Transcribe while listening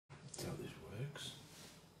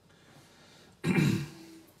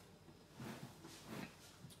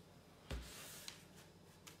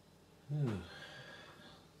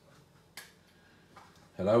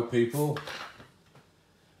Hello people,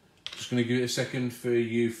 just going to give it a second for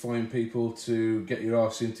you fine people to get your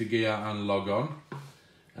arse into gear and log on,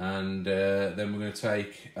 and then we're going to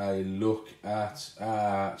take a look at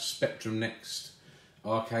our Spectrum Next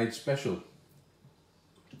arcade special.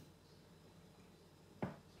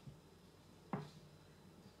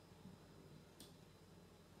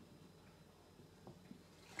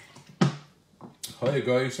 Hiya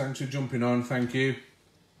guys, thanks for jumping on, thank you.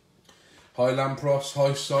 Hi Lampros,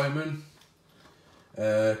 hi Simon.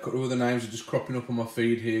 A couple of other names are just cropping up on my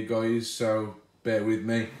feed here guys, so bear with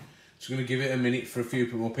me. Just going to give it a minute for a few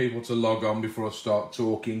more people to log on before I start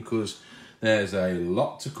talking, because there's a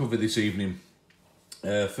lot to cover this evening.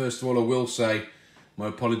 First of all, I will say my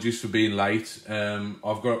apologies for being late.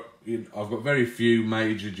 I've got very few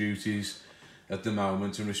major duties at the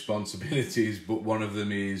moment and responsibilities, but one of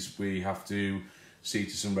them is we have to see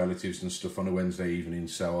to some relatives and stuff on a Wednesday evening,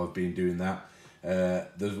 so I've been doing that.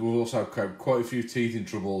 There's also quite a few teething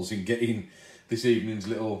troubles in getting this evening's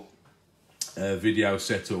little video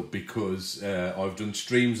set up, because I've done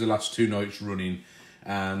streams the last 2 nights running,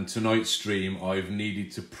 and tonight's stream I've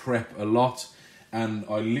needed to prep a lot, and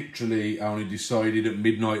I literally only decided at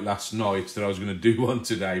midnight last night that I was going to do one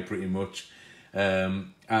today pretty much,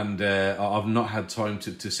 and I've not had time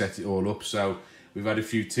to set it all up. So we've had a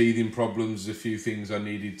few teething problems, a few things I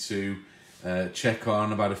needed to check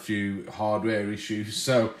on, about a few hardware issues,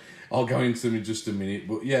 so I'll go into them in just a minute.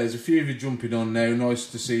 But yeah, there's a few of you jumping on now, nice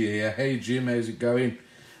to see you here. Hey Jim, how's it going?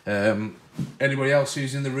 Anybody else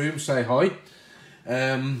who's in the room, say hi.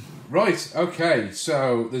 Right, okay,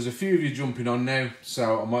 so there's a few of you jumping on now,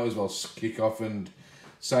 so I might as well kick off and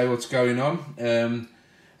say what's going on.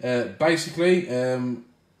 Basically,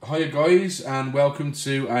 hiya guys, and welcome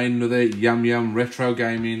to another YamYam retro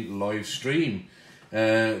gaming live stream.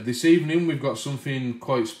 This evening we've got something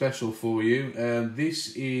quite special for you.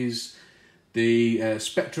 This is the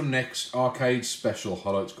Spectrum Next arcade special, I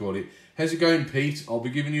like to call it. How's it going, Pete? I'll be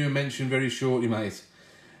giving you a mention very shortly, mate.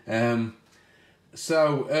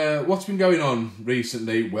 So what's been going on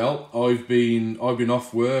recently? Well, I've been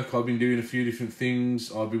off work. I've been doing a few different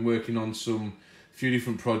things. I've been working on a few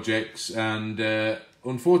different projects, and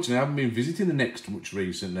unfortunately I haven't been visiting the Next much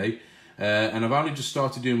recently, and I've only just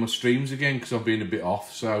started doing my streams again because I've been a bit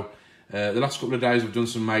off. So the last couple of days I've done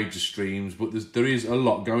some major streams, but there is a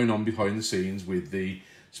lot going on behind the scenes with the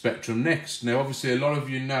Spectrum Next. Now obviously a lot of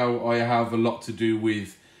you know I have a lot to do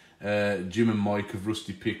with Jim and Mike of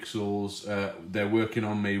Rusty Pixels. They're working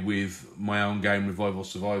on me with my own game, Revival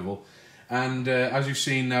Survival, and as you've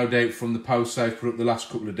seen no doubt from the posts they've put up the last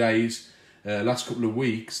couple of days, last couple of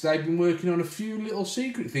weeks, they've been working on a few little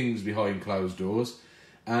secret things behind closed doors,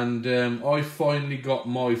 and I finally got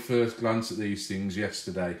my first glance at these things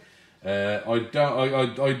yesterday. I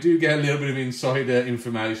do get a little bit of insider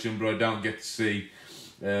information, but I don't get to see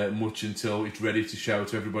much until it's ready to show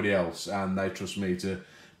to everybody else, and they trust me to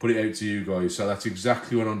put it out to you guys. So that's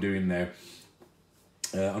exactly what I'm doing now.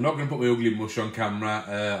 I'm not going to put my ugly mush on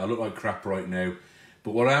camera. I look like crap right now.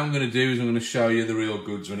 But what I'm going to do is I'm going to show you the real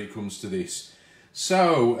goods when it comes to this.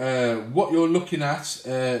 So, what you're looking at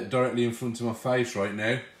directly in front of my face right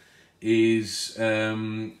now is,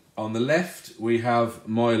 on the left, we have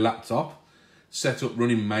my laptop set up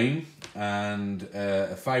running MAME, and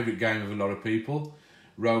a favourite game of a lot of people,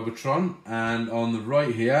 Robotron. And on the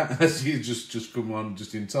right here, as you just come on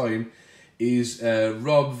just in time, is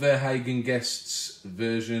Rob Verhagen Guest's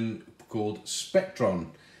version called Spectron.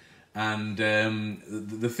 And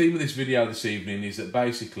the theme of this video this evening is that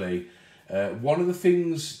basically one of the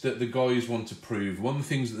things that the guys want to prove, one of the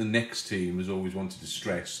things that the Next team has always wanted to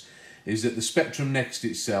stress, is that the Spectrum Next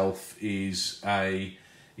itself is a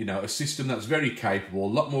system that's very capable, a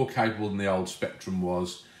lot more capable than the old Spectrum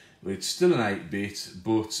was. It's still an 8-bit,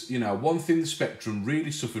 but one thing the Spectrum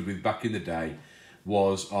really suffered with back in the day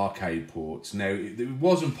was arcade ports. Now it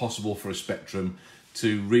wasn't possible for a Spectrum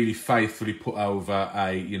to really faithfully put over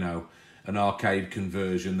an arcade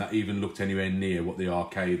conversion that even looked anywhere near what the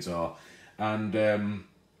arcades are, and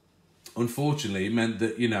unfortunately it meant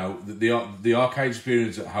that the arcade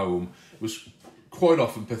experience at home was quite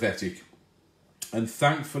often pathetic. And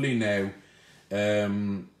thankfully now,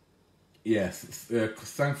 the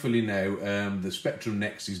Spectrum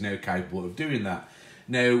Next is now capable of doing that.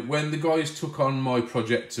 Now, when the guys took on my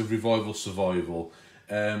project of Revival Survival,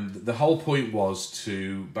 the whole point was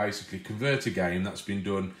to basically convert a game that's been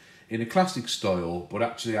done in a classic style, but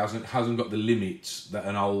actually hasn't got the limits that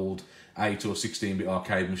an old 8 or 16-bit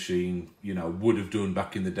arcade machine, would have done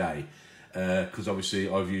back in the day. Because obviously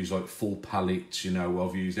I've used like full palettes,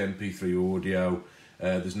 I've used MP3 audio.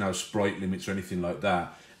 There's no sprite limits or anything like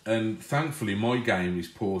that. And thankfully, my game is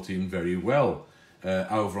porting very well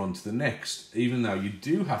over onto the next, even though you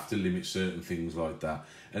do have to limit certain things like that.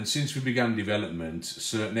 And since we began development,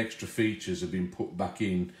 certain extra features have been put back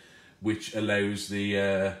in, which allows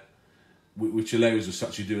the which allows us to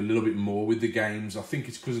actually do a little bit more with the games. I think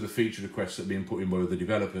it's because of the feature requests that are being put in by other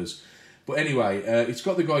developers. But anyway, it's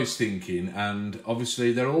got the guys thinking, and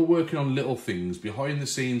obviously they're all working on little things behind the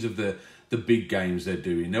scenes of the big games they're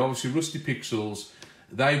doing. Now, obviously, Rusty Pixels,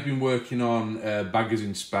 they've been working on Baggers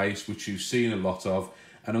in Space, which you've seen a lot of.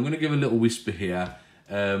 And I'm going to give a little whisper here.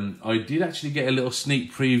 I did actually get a little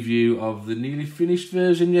sneak preview of the nearly finished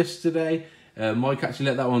version yesterday. Mike actually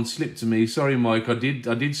let that one slip to me. Sorry, Mike, I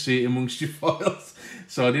did see it amongst your files.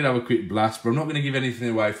 So I did have a quick blast, but I'm not going to give anything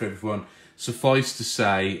away for everyone. Suffice to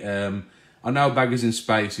say, I know Baggers in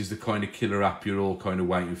Space is the kind of killer app you're all kind of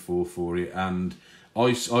waiting for it. And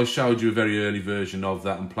I showed you a very early version of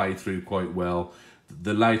that and played through quite well.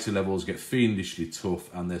 The later levels get fiendishly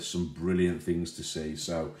tough, and there's some brilliant things to see.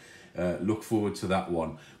 So look forward to that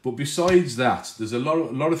one. But besides that, there's a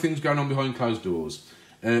lot of things going on behind closed doors.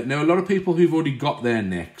 Now, a lot of people who've already got their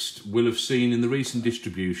Next will have seen in the recent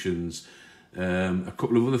distributions a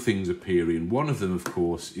couple of other things appearing. One of them, of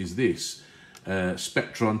course, is this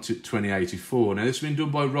Spectron 2084. Now, this has been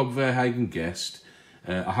done by Rob Verhagen Guest.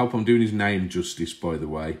 I hope I'm doing his name justice, by the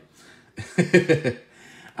way.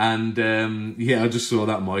 And yeah, I just saw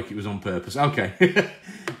that, Mike. It was on purpose. Okay.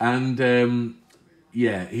 And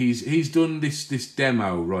yeah, he's done this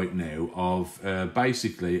demo right now of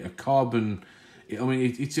basically a carbon. I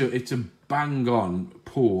mean, it's a bang on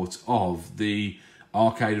port of the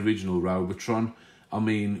arcade original Robotron. I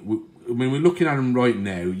mean, we're looking at them right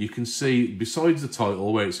now. You can see besides the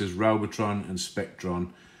title where it says Robotron and Spectron,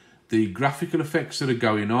 the graphical effects that are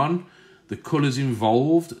going on, the colours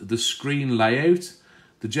involved, the screen layout,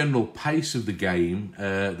 the general pace of the game.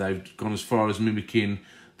 They've gone as far as mimicking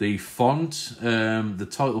the font, the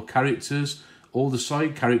title characters, all the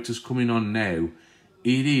side characters coming on now.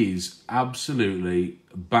 It is absolutely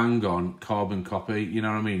bang on carbon copy. You know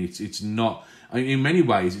what I mean? It's not. I mean, in many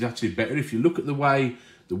ways, it's actually better if you look at the way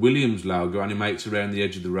the Williams logo animates around the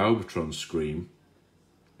edge of the Robotron screen,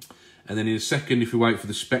 and then in a second, if you wait for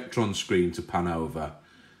the Spectron screen to pan over,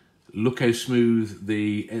 look how smooth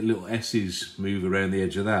the little S's move around the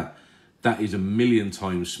edge of that. That is a million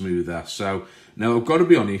times smoother. So now I've got to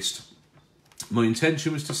be honest. My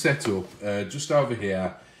intention was to set up just over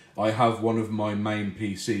here. I have one of my main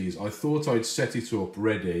PCs. I thought I'd set it up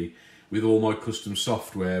ready with all my custom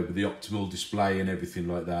software, with the optimal display and everything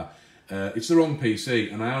like that. It's the wrong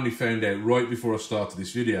PC, and I only found out right before I started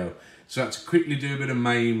this video. So I had to quickly do a bit of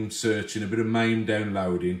MAME searching, a bit of MAME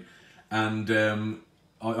downloading, and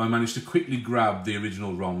I managed to quickly grab the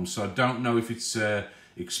original ROM. So I don't know if it's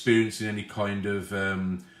experiencing any kind of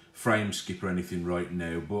frame skip or anything right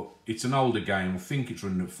now, but it's an older game. I think it's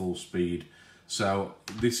running at full speed. So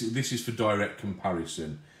this is for direct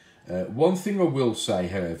comparison. One thing I will say,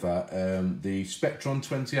 however, the Spectron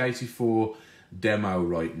 2084 demo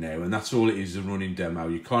right now, and that's all it is, a running demo.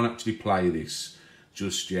 You can't actually play this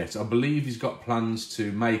just yet. I believe he's got plans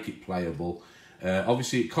to make it playable.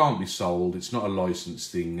 Obviously, it can't be sold. It's not a licensed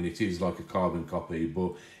thing, and it is like a carbon copy.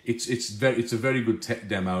 But it's a very good tech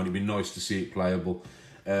demo, and it'd be nice to see it playable.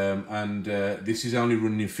 This is only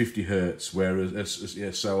running in 50 hertz,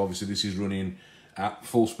 whereas so obviously this is running at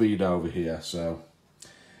full speed over here. So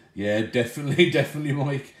yeah, definitely,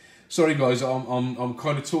 Mike. Sorry guys, I'm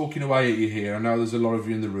kind of talking away at you here. I know there's a lot of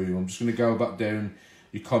you in the room. I'm just going to go back down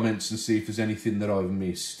your comments and see if there's anything that I've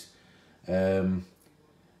missed.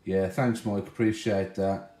 Yeah, thanks, Mike. Appreciate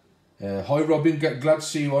that. Hi, Robin. Glad to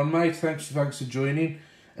see you on, mate. Thanks for joining.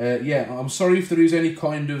 Yeah, I'm sorry if there is any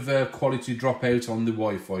kind of quality dropout on the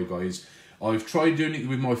Wi-Fi, guys. I've tried doing it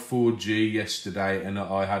with my 4G yesterday, and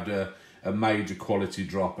I had a major quality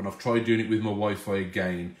drop, and I've tried doing it with my Wi-Fi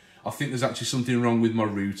again. I think there's actually something wrong with my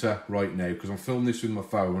router right now, because I'm filming this with my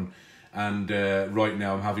phone, and right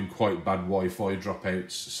now I'm having quite bad Wi-Fi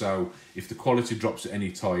dropouts. So if the quality drops at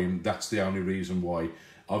any time, that's the only reason why.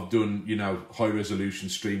 I've done, you know, high resolution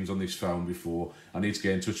streams on this phone before. I need to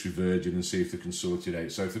get in touch with Virgin and see if they can sort it out.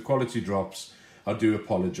 So if the quality drops, I do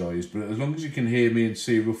apologise. But as long as you can hear me and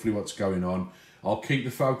see roughly what's going on, I'll keep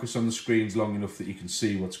the focus on the screens long enough that you can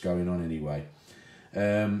see what's going on anyway.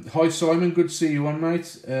 Hi Simon, good to see you on,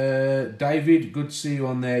 mate. David, good to see you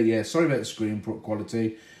on there. Yeah, sorry about the screen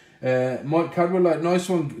quality. Mike Cadwell, like, nice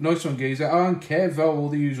one, geezer. Oh, and Kev, all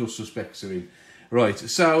the usual suspects are in. Right,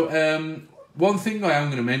 so one thing I am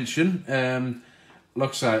going to mention, like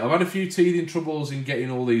I say, I've had a few teething troubles in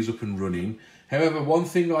getting all these up and running. However, one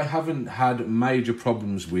thing I haven't had major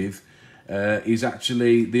problems with is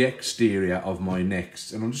actually the exterior of my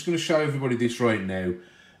Next. And I'm just going to show everybody this right now.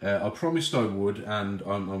 I promised I would, and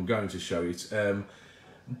I'm going to show it.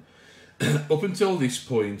 Up until this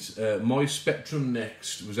point, my Spectrum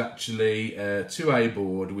Next was actually a 2A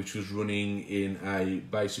board, which was running in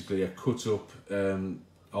basically a cut-up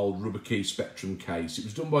old rubber key Spectrum case. It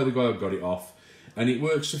was done by the guy who got it off, and it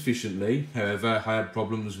works sufficiently. However, I had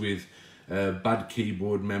problems with bad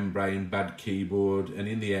keyboard membrane, bad keyboard, and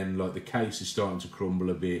in the end, like, the case is starting to crumble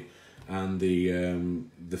a bit, and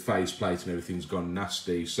the faceplate and everything's gone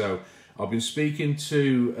nasty. So I've been speaking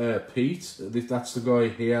to Pete. That's the guy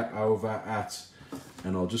here over at,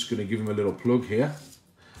 and I'm just going to give him a little plug here.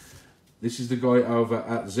 This is the guy over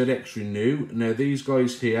at ZX Renew. Now, these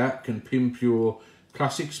guys here can pimp your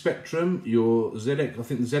classic Spectrum, your ZX, I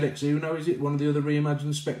think the ZX Uno, is it? One of the other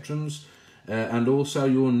reimagined Spectrums. And also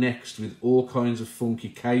your Next with all kinds of funky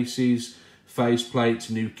cases, faceplates,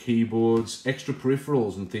 new keyboards, extra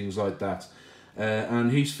peripherals and things like that.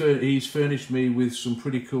 And he's furnished me with some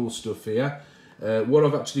pretty cool stuff here. What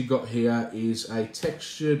I've actually got here is a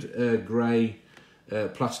textured grey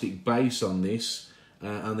plastic base on this,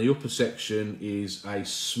 and the upper section is a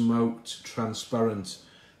smoked transparent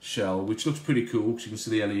shell, which looks pretty cool because you can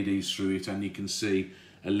see the LEDs through it, and you can see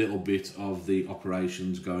a little bit of the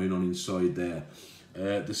operations going on inside there.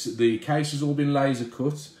 The case has all been laser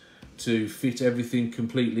cut to fit everything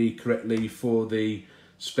completely correctly for the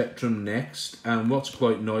Spectrum Next, and what's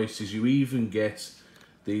quite nice is you even get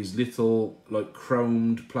these little, like,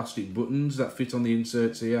 chromed plastic buttons that fit on the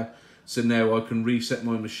inserts here, so now I can reset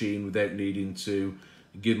my machine without needing to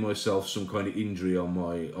give myself some kind of injury on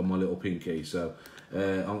my little pinky. So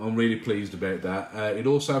I'm really pleased about that. It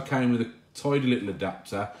also came with a tidy little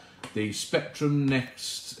adapter. The Spectrum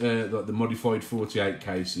Next, like the modified 48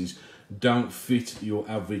 cases, don't fit your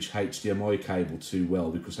average HDMI cable too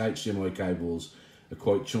well, because HDMI cables are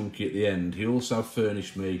quite chunky at the end. He also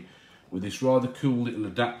furnished me with this rather cool little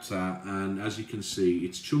adapter, and as you can see,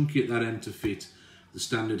 it's chunky at that end to fit the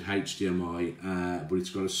standard HDMI, but it's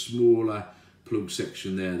got a smaller plug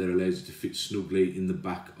section there that allows it to fit snugly in the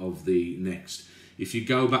back of the Next. If you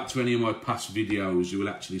go back to any of my past videos, you will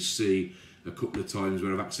actually see a couple of times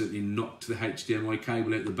where I've accidentally knocked the HDMI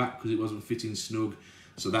cable out the back because it wasn't fitting snug,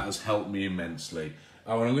 so that has helped me immensely.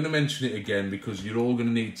 Oh, and I'm going to mention it again because you're all going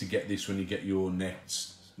to need to get this when you get your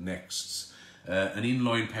Nexts. An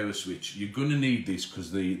inline power switch. You're going to need this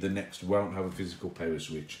because the Next won't have a physical power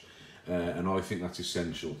switch, and I think that's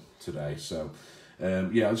essential today. So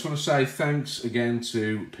yeah, I just want to say thanks again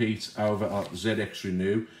to Pete over at ZX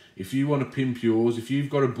Renew. If you want to pimp yours, if you've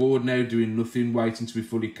got a board now doing nothing, waiting to be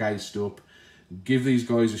fully cased up, give these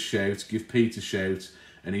guys a shout, give Pete a shout,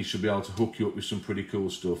 and he should be able to hook you up with some pretty cool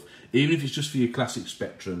stuff. Even if it's just for your classic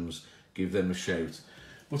Spectrums, give them a shout.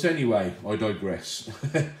 But anyway, I digress.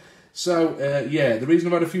 So, yeah, the reason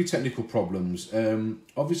I've had a few technical problems,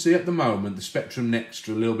 obviously at the moment, the Spectrum Next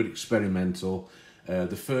are a little bit experimental. The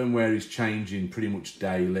firmware is changing pretty much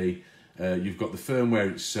daily. You've got the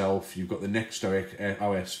firmware itself, you've got the Next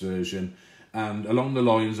OS version, and along the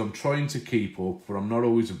lines I'm trying to keep up, but I'm not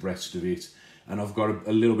always abreast of it, and I've got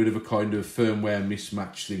a little bit of a kind of firmware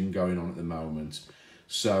mismatch thing going on at the moment.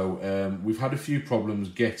 So we've had a few problems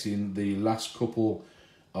getting the last couple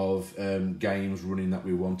of games running that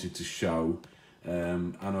we wanted to show,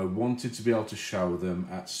 and I wanted to be able to show them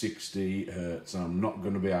at 60 Hz, and I'm not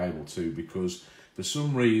going to be able to because for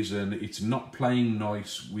some reason it's not playing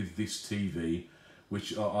nice with this TV,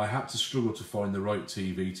 which I had to struggle to find the right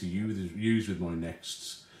TV to use with my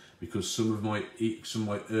Nexts, because some of my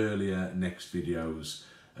earlier Next videos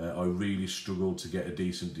I really struggled to get a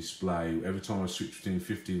decent display. Every time I switched between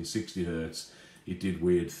 50 and 60 Hz, it did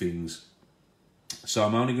weird things. So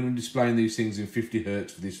I'm only going to be displaying these things in 50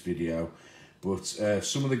 Hz for this video, but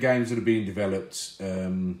some of the games that are being developed,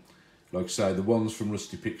 like say the ones from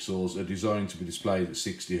Rusty Pixels, are designed to be displayed at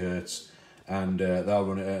 60 Hz, and they'll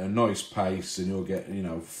run at a nice pace, and you'll get, you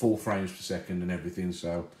know, full frames per second and everything.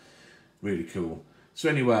 So really cool. So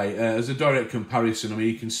anyway, as a direct comparison, I mean,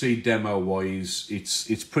 you can see demo-wise,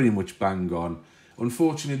 it's pretty much bang on.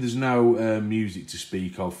 Unfortunately, there's no music to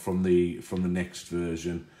speak of from the Next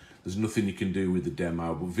version. There's nothing you can do with the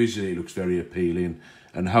demo, but visually it looks very appealing,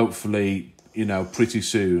 and hopefully, you know, pretty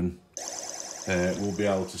soon we'll be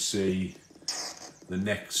able to see the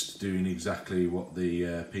Next doing exactly what the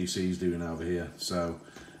PC's doing over here. So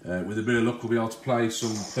with a bit of luck, we'll be able to play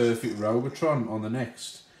some perfect Robotron on the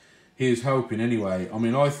Next. Here's hoping anyway. I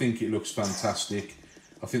mean, I think it looks fantastic.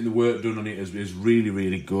 I think the work done on it is really,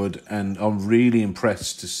 really good, and I'm really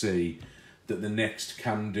impressed to see that the Next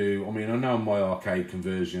can do. I mean, I know my arcade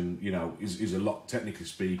conversion, you know, is a lot, technically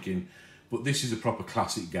speaking, But this is a proper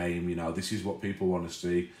classic game, you know. This is what people want to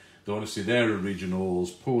see. They want to see their originals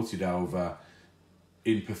ported over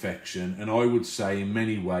in perfection. And I would say in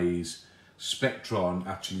many ways, Spectron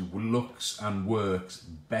actually looks and works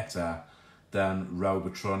better than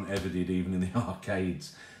Robotron ever did, even in the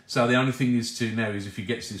arcades. So the only thing is to now is if he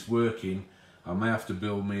gets this working, I may have to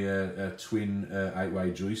build me a twin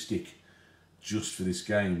 8-way joystick just for this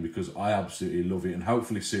game, because I absolutely love it, and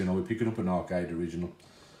hopefully soon I'll be picking up an arcade original.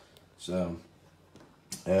 So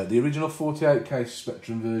the original 48K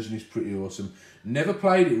Spectrum version is pretty awesome. Never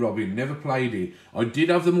played it, Robin, never played it. I did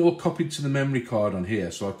have them all copied to the memory card on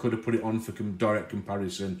here, so I could have put it on for direct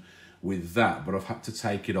comparison with that, but I've had to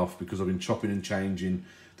take it off because I've been chopping and changing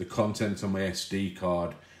the content on my SD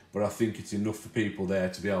card. But I think it's enough for people there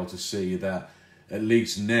to be able to see that at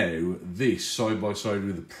least now, this side by side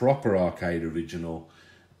with the proper arcade original,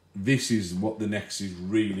 this is what the NES is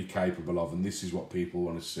really capable of, and this is what people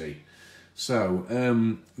want to see. So,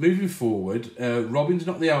 moving forward, Robin's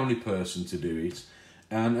not the only person to do it,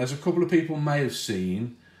 and as a couple of people may have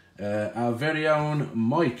seen, our very own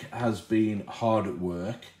Mike has been hard at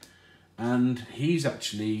work, and he's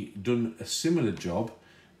actually done a similar job,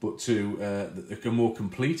 but to a more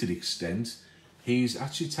completed extent. He's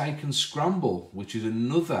actually taken Scramble, which is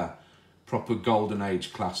another proper Golden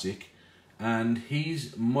Age classic, and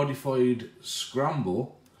he's modified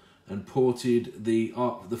Scramble and ported the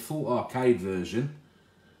full arcade version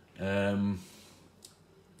to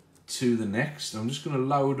the NES. I'm just going to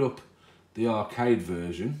load up the arcade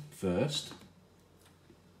version first,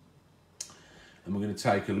 and we're going to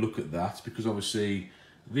take a look at that, because obviously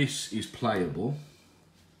this is playable.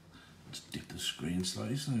 Let's dip the screen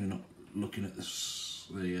slightly so we're not looking at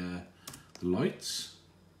the lights.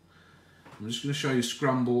 I'm just going to show you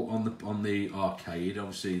Scramble on the arcade.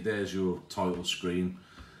 Obviously, there's your title screen.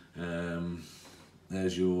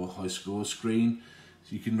 There's your high score screen.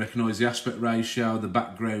 So you can recognise the aspect ratio, the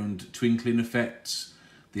background twinkling effects,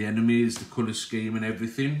 the enemies, the colour scheme, and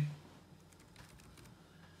everything.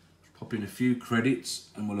 Pop in a few credits,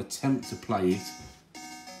 and we'll attempt to play it.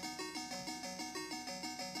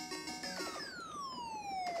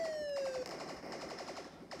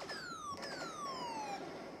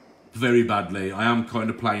 Very badly. I am kind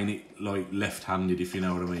of playing it like left-handed, if you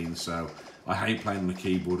know what I mean. So I hate playing on the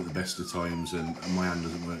keyboard at the best of times, and my hand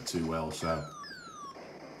doesn't work too well. So,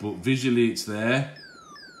 but visually it's there.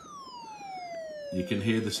 You can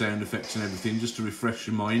hear the sound effects and everything, just to refresh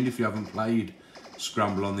your mind if you haven't played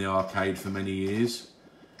Scramble on the arcade for many years.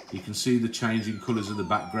 You can see the changing colours of the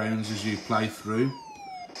backgrounds as you play through.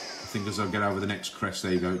 I think as I get over the next crest,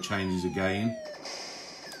 there you go, it changes again.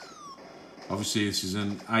 Obviously this is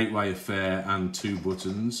an 8-way affair and 2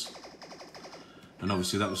 buttons, and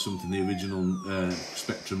obviously that was something the original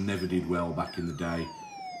Spectrum never did well back in the day.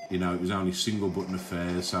 You know, it was only single button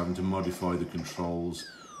affairs, so having to modify the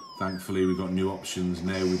controls. Thankfully we've got new options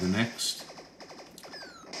now with the next.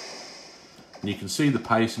 And you can see the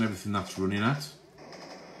pace and everything that's running at.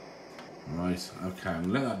 Right, okay, I'm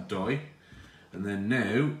going to let that die. And then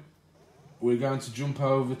now we're going to jump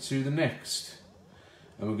over to the next.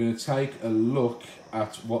 And we're going to take a look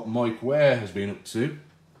at what Mike Ware has been up to.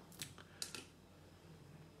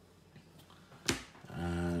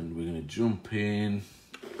 And we're going to jump in.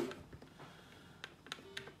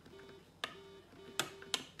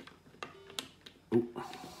 Oh,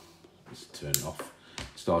 let's turn it off.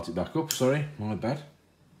 Start it back up, sorry, my bad.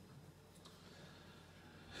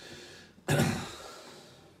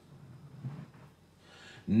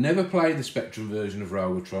 Never played the Spectrum version of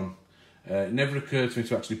Robotron. It never occurred to me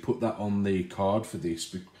to actually put that on the card for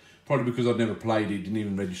this, probably because I'd never played it, didn't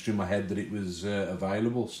even register in my head that it was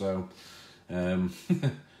available, so,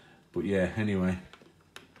 but yeah, anyway,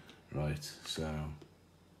 right, so,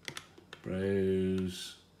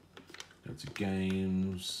 browse, go to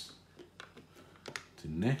games,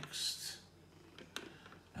 to next,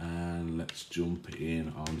 and let's jump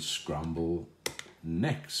in on Scramble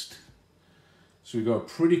next. So we've got a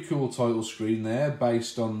pretty cool title screen there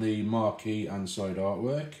based on the marquee and side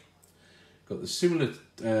artwork. Got the similar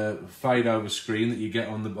fade over screen that you get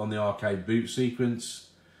on the arcade boot sequence.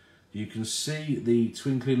 You can see the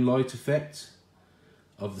twinkling light effect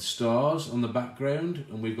of the stars on the background,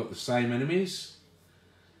 and we've got the same enemies,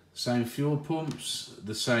 same fuel pumps,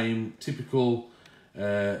 the same typical,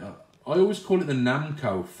 I always call it the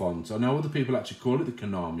Namco font. I know other people actually call it the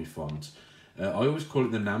Konami font. I always call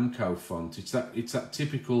it the Namco font. It's that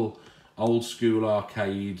typical old school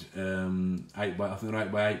arcade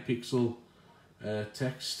 8x8 pixel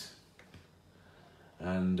text.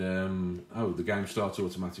 And oh, the game starts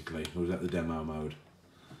automatically. Or is that the demo mode?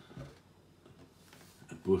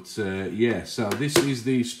 But yeah, so this is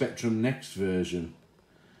the Spectrum Next version.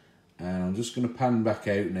 And I'm just going to pan back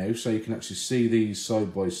out now so you can actually see these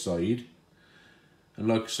side by side. And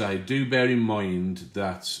like I say, do bear in mind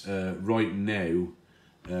that right now,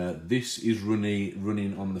 this is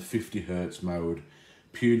running on the 50 Hz mode,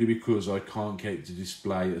 purely because I can't get it to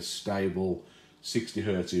display a stable 60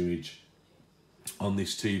 Hz image on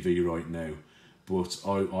this TV right now. But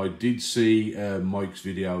I did see Mike's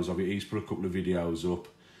videos of it. He's put a couple of videos up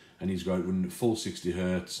and he's got it running at full 60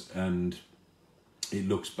 Hz and it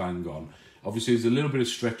looks bang on. Obviously there's a little bit of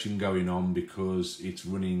stretching going on because it's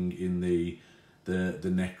running in the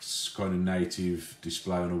next kind of native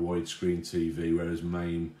display on a widescreen TV, whereas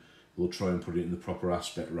MAME will try and put it in the proper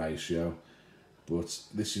aspect ratio. But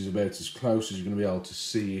this is about as close as you're going to be able to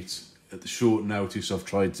see it at the short notice I've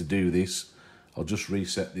tried to do this. I'll just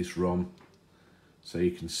reset this ROM so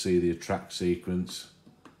you can see the attract sequence.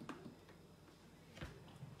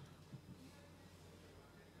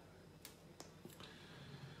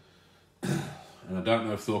 And I don't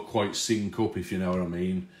know if they'll quite sync up, if you know what I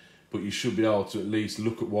mean, but you should be able to at least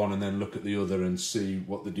look at one and then look at the other and see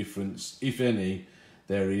what the difference, if any,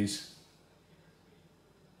 there is.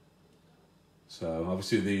 So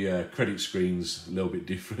obviously the credit screen's a little bit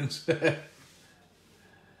different.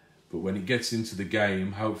 But when it gets into the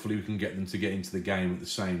game, hopefully we can get them to get into the game at the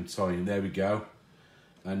same time. There we go.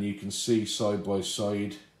 And you can see side by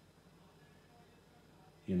side,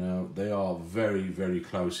 you know, they are very, very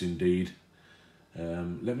close indeed.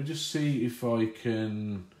 Let me just see if I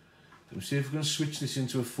can, let me see if we can switch this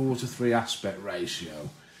into a 4:3 aspect ratio,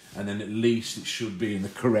 and then at least it should be in the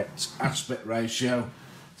correct aspect ratio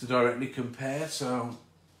to directly compare. So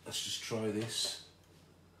let's just try this.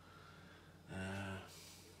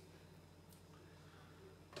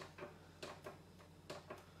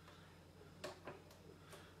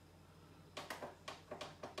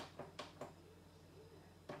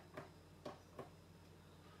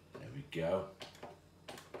 There we go.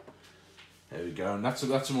 There we go, and that's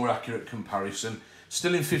a more accurate comparison.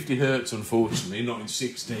 Still in 50 Hz, unfortunately, not in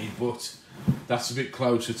 60, but that's a bit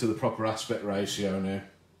closer to the proper aspect ratio now.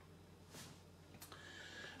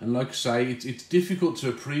 And like I say, it's difficult to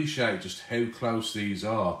appreciate just how close these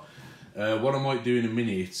are. What I might do in a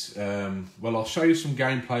minute, well, I'll show you some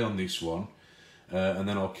gameplay on this one, and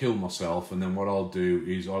then I'll kill myself, and then what I'll do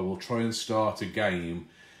is I will try and start a game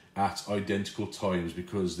at identical times,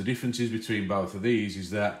 because the differences between both of these is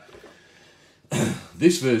that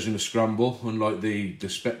this version of Scramble, unlike the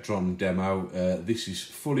Spectrum demo, this is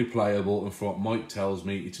fully playable, and from what Mike tells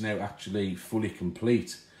me, it's now actually fully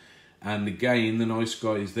complete. And again, the nice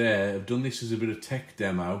guys there have done this as a bit of tech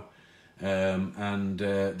demo, and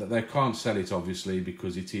they can't sell it obviously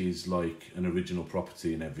because it is like an original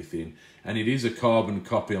property and everything, and it is a carbon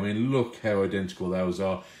copy. I mean, look how identical those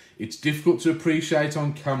are. It's difficult to appreciate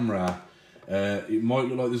on camera. It might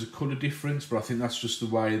look like there's a colour difference, but I think that's just the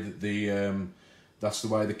way that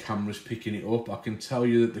the camera's picking it up. I can tell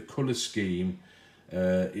you that the colour scheme,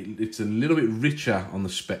 it's a little bit richer on the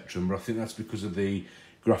Spectrum, but I think that's because of the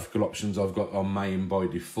graphical options I've got on MAME by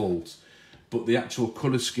default. But the actual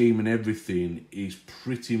colour scheme and everything is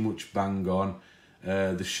pretty much bang on.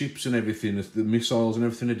 The ships and everything, the missiles and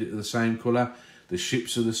everything are the same colour. The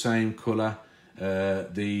ships are the same colour.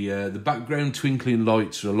 The background twinkling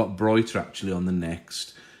lights are a lot brighter actually on the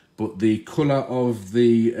Next. But the colour of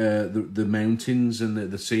the mountains and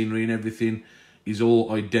the scenery and everything is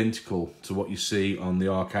all identical to what you see on the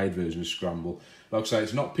arcade version of Scramble. Like I say,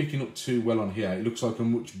 it's not picking up too well on here. It looks like a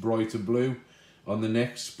much brighter blue on the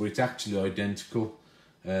Next, but it's actually identical.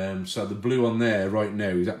 So the blue on there right now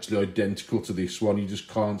is actually identical to this one. You just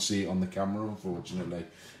can't see it on the camera, unfortunately.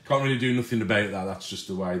 Can't really do nothing about that. That's just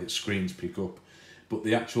the way that screens pick up. But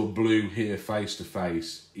the actual blue here, face to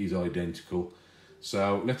face, is identical.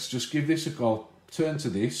 So let's just give this a go. Turn to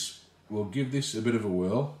this. We'll give this a bit of a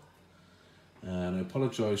whirl. And I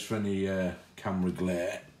apologise for any camera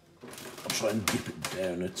glare. I'll try and dip it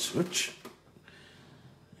down a touch.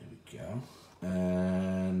 There we go.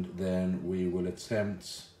 And then we will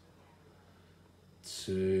attempt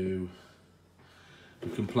to...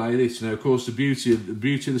 We can play this. Now, of course, the beauty of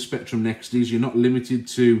the Spectrum Next is you're not limited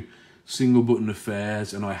to single button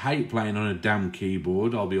affairs, and I hate playing on a damn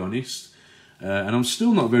keyboard, I'll be honest. And I'm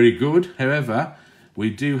still not very good. However,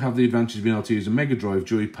 we do have the advantage of being able to use a Mega Drive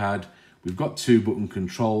joypad. We've got 2-button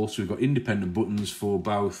controls, so we've got independent buttons for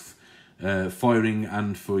both firing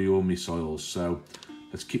and for your missiles. So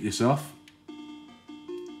let's kick this off.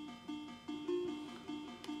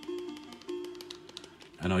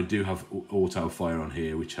 And I do have auto fire on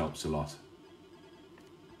here, which helps a lot.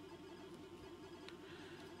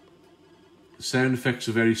 The sound effects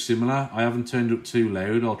are very similar. I haven't turned it up too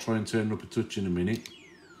loud. I'll try and turn it up a touch in a minute.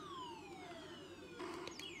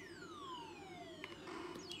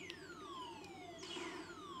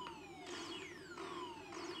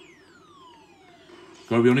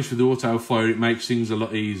 Gotta be honest, with the auto fire it makes things a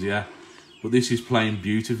lot easier, but this is playing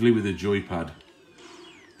beautifully with a joypad.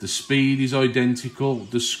 The speed is identical,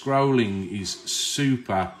 the scrolling is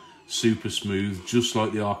super smooth, just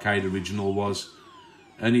like the arcade original was.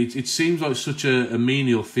 And it seems like such a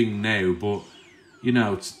menial thing now, but you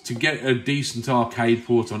know, to get a decent arcade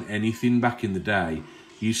port on anything back in the day,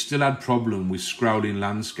 you still had problem with scrolling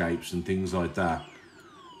landscapes and things like that.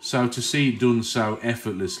 So to see it done so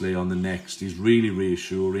effortlessly on the Next is really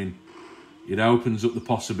reassuring. It opens up the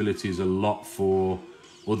possibilities a lot for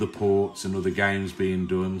other ports and other games being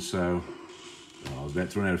done. So I was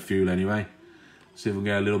about to run out of fuel anyway. See if we can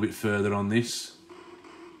go a little bit further on this.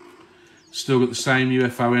 Still got the same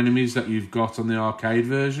UFO enemies that you've got on the arcade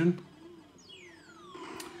version.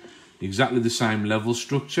 Exactly the same level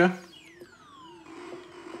structure.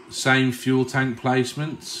 Same fuel tank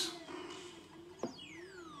placements.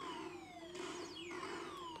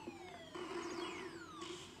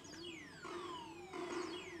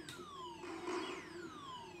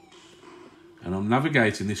 And I'm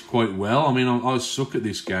navigating this quite well. I mean, I suck at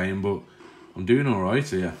this game, but I'm doing all right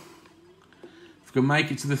here. If I can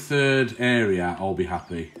make it to the third area, I'll be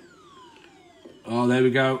happy. Oh, there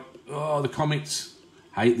we go. Oh, the comets.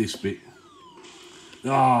 Hate this bit.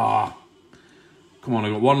 Ah. Come on,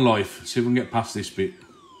 I've got one life. Let's see if we can get past this bit.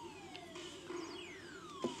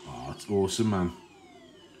 Oh, it's awesome, man.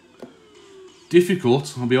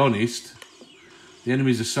 Difficult, I'll be honest. The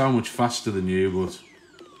enemies are so much faster than you, but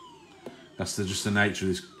that's just the nature of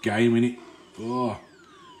this game, innit? Oh,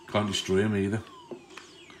 can't destroy them either.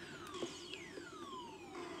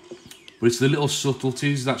 But it's the little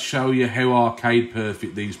subtleties that show you how arcade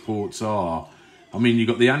perfect these ports are. I mean, you've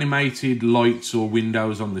got the animated lights or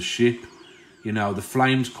windows on the ship. You know, the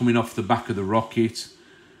flames coming off the back of the rocket.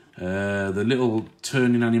 The little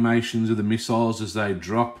turning animations of the missiles as they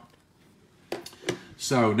drop.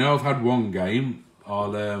 So, now I've had one game,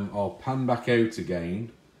 I'll pan back out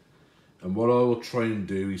again. And what I will try and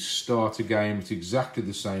do is start a game at exactly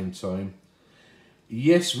the same time.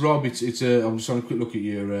 Yes, Rob, I'm just having a quick look at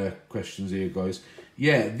your questions here, guys.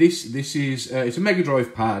 Yeah, this is it's a Mega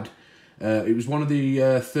Drive pad. It was one of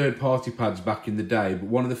the third-party pads back in the day, but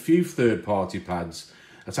one of the few third-party pads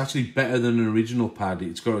that's actually better than an original pad.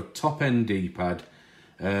 It's got a top-end D-pad.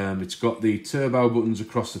 It's got the turbo buttons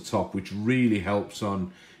across the top, which really helps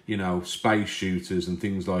on, you know, space shooters and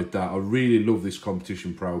things like that. I really love this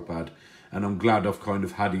Competition Pro pad, and I'm glad I've kind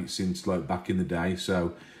of had it since like back in the day.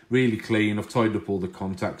 So really clean. I've tied up all the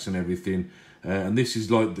contacts and everything, and this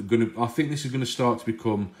is like I think this is gonna start to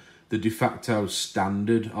become the de facto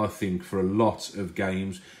standard, I think, for a lot of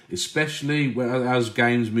games, especially as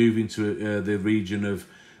games move into the region of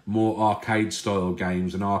more arcade style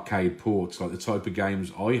games and arcade ports, like the type of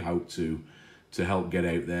games I hope to help get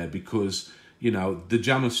out there. Because, you know, the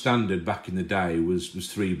Jammer standard back in the day was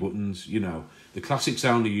 3 buttons. You know, the classics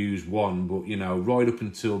only used 1, but, you know, right up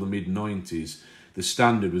until the mid-90s, the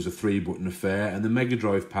standard was a 3-button affair, and the Mega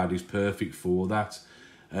Drive pad is perfect for that.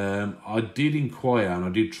 I did inquire and I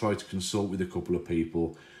did try to consult with a couple of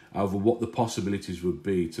people over what the possibilities would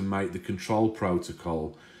be to make the control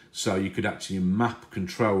protocol so you could actually map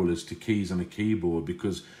controllers to keys on a keyboard,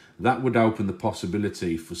 because that would open the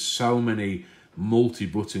possibility for so many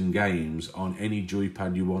multi-button games on any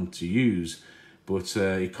joypad you want to use. But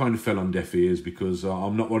it kind of fell on deaf ears because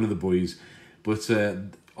I'm not one of the boys. But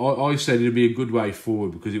I said it'd be a good way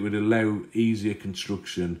forward because it would allow easier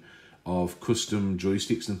construction of custom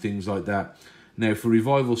joysticks and things like that. Now, for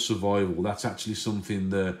Revival Survival, that's actually something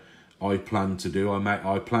that I plan to do.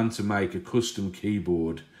 I plan to make a custom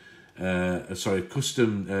keyboard, a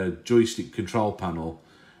custom joystick control panel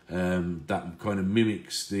that kind of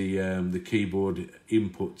mimics the keyboard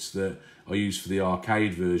inputs that I use for the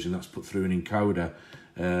arcade version. That's put through an encoder,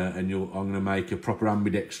 and I'm going to make a proper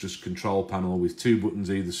ambidextrous control panel with 2 buttons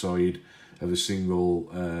either side of a single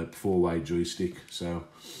 4-way joystick. So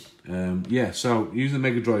yeah, so using the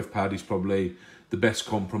Mega Drive pad is probably the best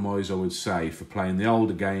compromise, I would say, for playing the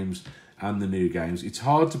older games and the new games. It's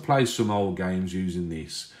hard to play some old games using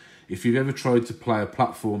this. If you've ever tried to play a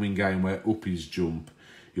platforming game where up is jump,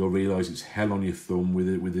 you'll realise it's hell on your thumb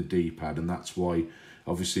with a D-pad, and that's why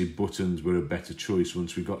obviously buttons were a better choice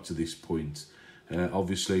once we got to this point.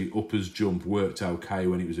 Obviously up as jump worked okay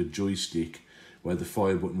when it was a joystick, where the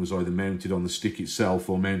fire button was either mounted on the stick itself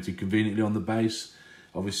or mounted conveniently on the base.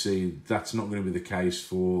 Obviously, that's not going to be the case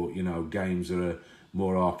for, you know, games that are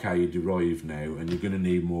more arcade derived now, and you're going to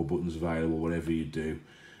need more buttons available whatever you do.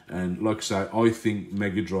 And like I say, I think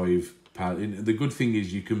Mega Drive pad. The good thing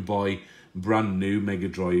is you can buy brand new Mega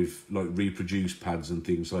Drive like reproduced pads and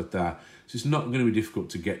things like that. So it's not going to be difficult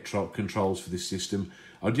to get controls for this system.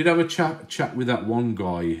 I did have a chat with that one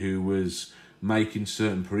guy who was making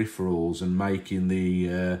certain peripherals and making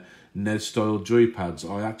the NES style joypads.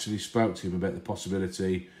 I actually spoke to him about the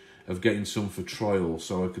possibility of getting some for trial,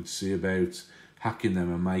 so I could see about hacking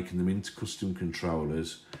them and making them into custom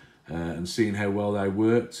controllers. And seeing how well they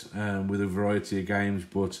worked with a variety of games,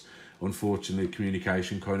 but unfortunately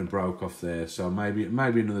communication kind of broke off there. So maybe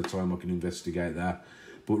another time I can investigate that.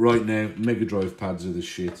 But right now, Mega Drive pads are the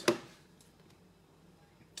shit.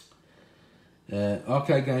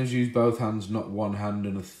 Arcade games use both hands, not one hand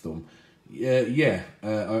and a thumb. Yeah,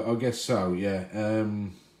 I guess so. Yeah.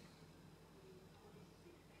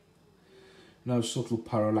 No subtle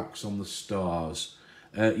parallax on the stars.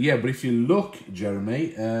 Yeah, but if you look,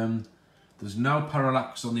 Jeremy, there's no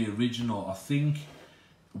parallax on the original. I think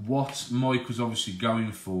what Mike was obviously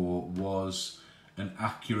going for was an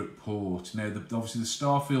accurate port. Now, obviously the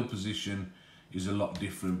starfield position is a lot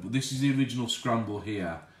different, but this is the original scramble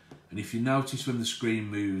here. And if you notice when the screen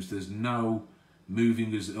moves, there's no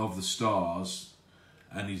moving of the stars.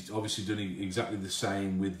 And he's obviously done exactly the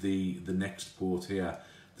same with the next port here.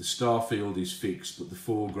 The starfield is fixed, but the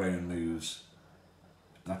foreground moves.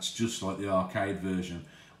 That's just like the arcade version.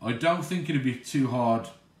 I don't think it'd be too hard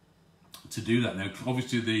to do that now.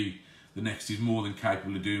 Obviously, the next is more than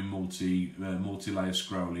capable of doing multi-layer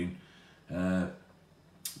scrolling,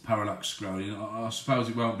 parallax scrolling. I suppose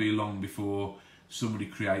it won't be long before somebody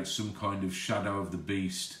creates some kind of Shadow of the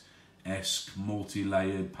Beast-esque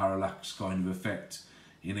multi-layered parallax kind of effect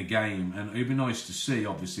in a game, and it'd be nice to see,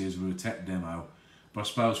 obviously, as a tech demo. But I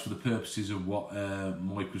suppose for the purposes of what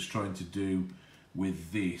Mike was trying to do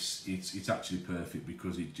with this, it's actually perfect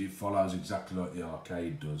because it follows exactly like the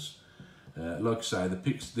arcade does. Like I say, the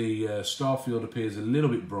starfield appears a little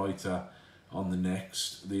bit brighter on the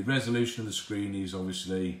next. The resolution of the screen is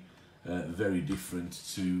obviously very different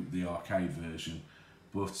to the arcade version,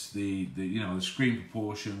 but the screen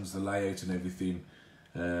proportions, the layout and everything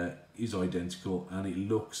is identical, and it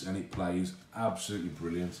looks and it plays absolutely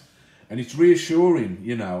brilliant. And it's reassuring,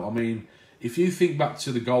 I mean, if you think back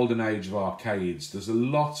to the golden age of arcades, there's a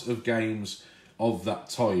lot of games of that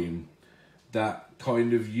time that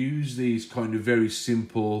kind of use these kind of very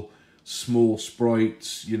simple, small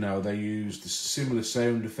sprites. They use the similar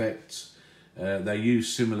sound effects, they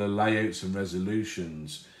use similar layouts and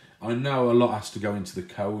resolutions. I know a lot has to go into the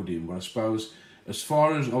coding, but I suppose as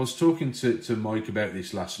far as I was talking to Mike about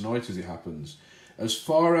this last night, as it happens, as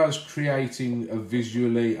far as creating a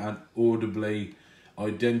visually and audibly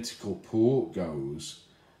identical port goes,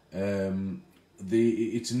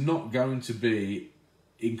 it's not going to be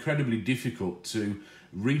incredibly difficult to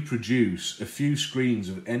reproduce a few screens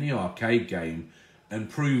of any arcade game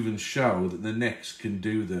and prove and show that the next can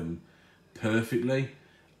do them perfectly.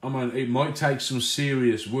 I mean, it might take some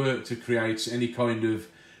serious work to create any kind of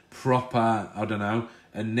proper,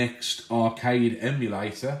 a next arcade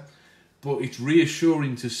emulator, but it's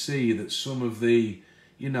reassuring to see that some of the,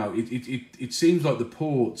 it seems like the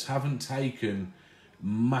ports haven't taken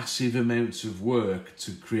massive amounts of work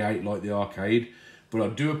to create like the arcade. But I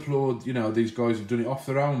do applaud, these guys have done it off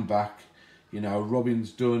their own back.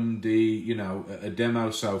 Robin's done a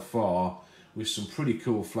demo so far with some pretty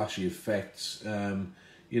cool flashy effects.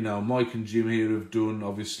 Mike and Jim here have done,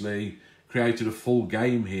 obviously, created a full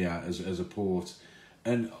game here as a port.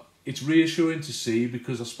 And it's reassuring to see,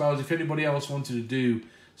 because I suppose if anybody else wanted to do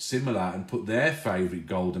similar and put their favourite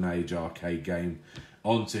golden age arcade game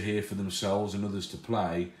onto here for themselves and others to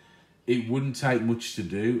play, it wouldn't take much to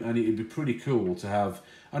do, and it'd be pretty cool to have.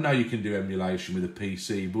 I know you can do emulation with a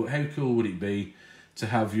PC, but how cool would it be to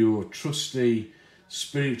have your trusty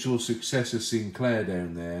spiritual successor Sinclair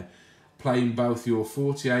down there playing both your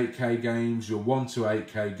 48K games, your 1 to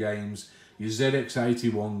 8K games, your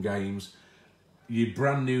ZX81 games, your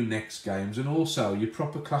brand new next games, and also your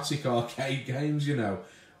proper classic arcade games,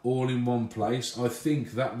 all in one place. I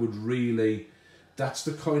think that would really, that's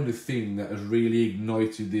the kind of thing that has really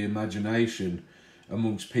ignited the imagination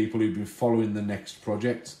amongst people who've been following the next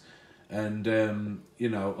project. And,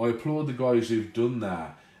 I applaud the guys who've done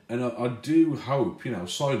that. And I do hope,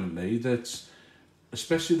 silently, that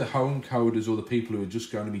especially the home coders or the people who are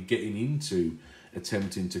just going to be getting into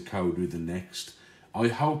attempting to code with the next, I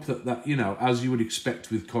hope that, as you would expect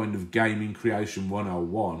with kind of gaming creation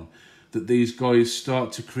 101, that these guys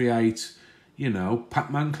start to create,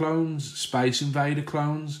 Pac-Man clones, Space Invader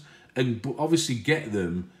clones, and obviously get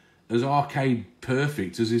them as arcade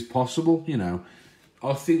perfect as is possible, you know.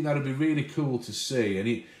 I think that'd be really cool to see, and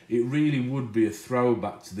it really would be a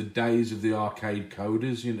throwback to the days of the arcade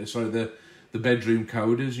coders, you know, sorry, the bedroom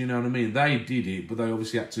coders, you know what I mean? They did it, but they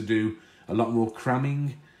obviously had to do a lot more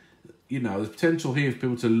cramming. You know, there's potential here for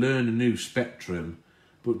people to learn a new spectrum,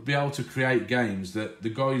 but be able to create games that the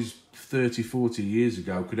guys 30, 40 years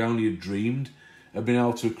ago could only have dreamed of being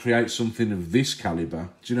able to create something of this calibre.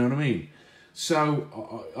 Do you know what I mean?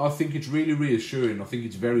 So I think it's really reassuring. I think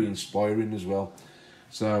it's very inspiring as well.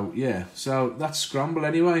 So yeah, so that's Scramble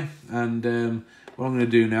anyway. And what I'm going to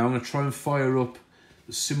do now, I'm going to try and fire up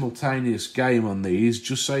a simultaneous game on these,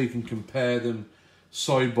 just so you can compare them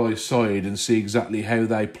side by side and see exactly how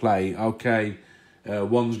they play. Okay,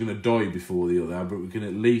 one's going to die before the other, but we can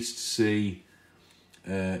at least see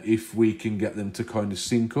if we can get them to kind of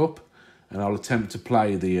sync up. And I'll attempt to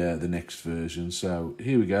play the next version. So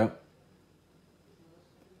here we go.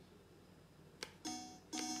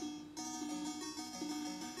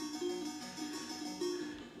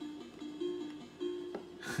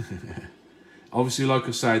 Obviously, like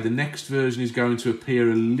I say, the next version is going to appear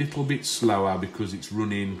a little bit slower because it's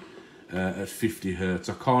running at 50 Hz.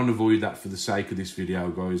 I can't avoid that for the sake of this video,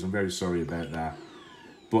 guys. I'm very sorry about that.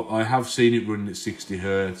 But I have seen it running at 60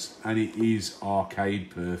 Hz, and it is arcade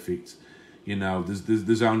perfect. You know,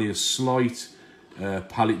 there's only a slight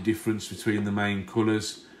palette difference between the main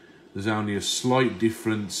colours. There's only a slight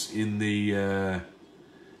difference in the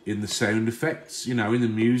sound effects, you know, in the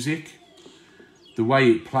music. The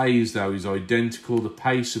way it plays, though, is identical. The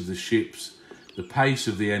pace of the ships, the pace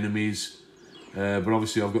of the enemies. But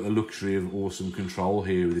obviously, I've got the luxury of awesome control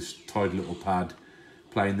here with this tidy little pad.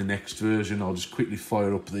 Playing the next version, I'll just quickly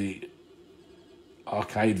fire up the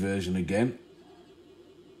arcade version again.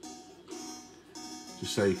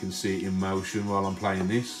 Just so you can see it in motion while I'm playing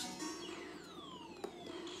this.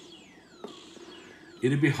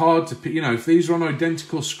 It'd be hard to pick, you know, if these are on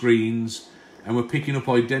identical screens and we're picking up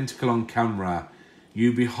identical on camera,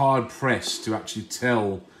 you'd be hard pressed to actually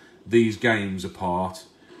tell these games apart.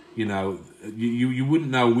 You know, you wouldn't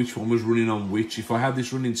know which one was running on which. If I had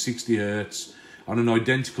this running 60 Hz on an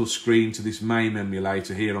identical screen to this MAME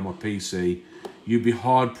emulator here on my PC, you'd be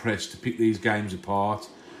hard pressed to pick these games apart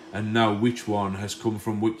and know which one has come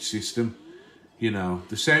from which system. You know,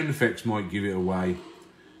 the sound effects might give it away,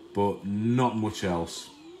 but not much else.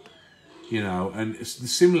 You know, and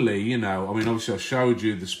similarly, you know, I mean, obviously I showed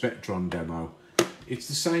you the Spectron demo. It's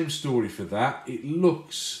the same story for that. It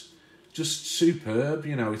looks just superb.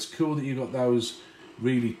 You know, it's cool that you got those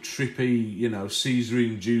really trippy, you know,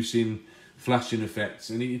 Caesar-inducing flashing effects,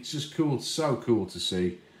 and it's just cool, so cool to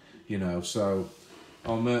see. You know, so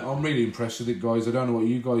I'm really impressed with it, guys. I don't know what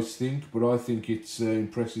you guys think, but I think it's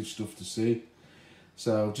impressive stuff to see.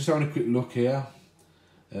 So just having a quick look here.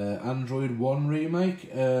 Android 1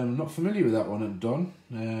 remake. Not familiar with that one at Don.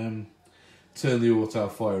 Turn the auto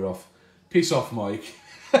fire off. Piss off, Mike.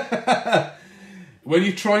 When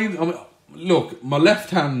you're trying... I mean, look, my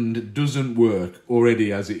left hand doesn't work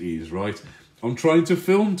already as it is, right? I'm trying to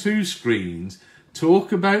film two screens,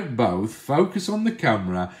 talk about both, focus on the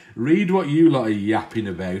camera, read what you lot are yapping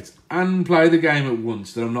about, and play the game at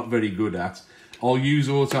once that I'm not very good at. I'll use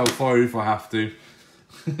auto fire if I have to.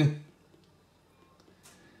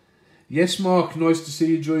 Yes, Mark, nice to see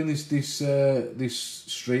you join this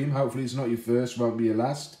stream. Hopefully it's not your first, won't be your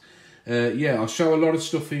last. Yeah, I'll show a lot of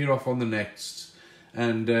stuff here off on the next,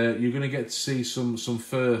 and you're going to get to see some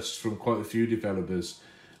firsts from quite a few developers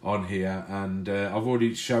on here, and I've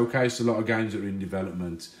already showcased a lot of games that are in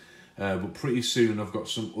development, but pretty soon I've got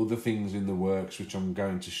some other things in the works which I'm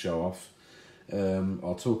going to show off.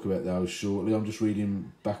 I'll talk about those shortly. I'm just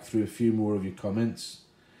reading back through a few more of your comments.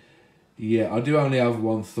 Yeah, I do only have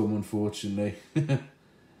one thumb, unfortunately.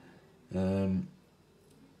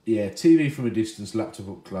 Yeah, TV from a distance, laptop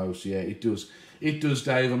up close. Yeah, it does. It does,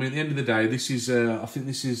 Dave. I mean, at the end of the day, this is I think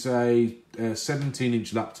this is a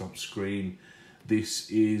 17-inch laptop screen. This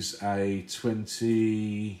is a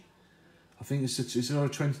 20... I think it's either a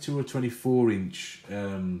 22 or 24-inch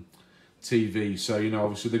TV. So, you know,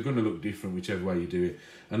 obviously they're going to look different whichever way you do it.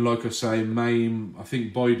 And like I say, MAME, I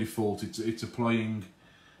think by default, it's applying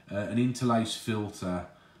an interlace filter,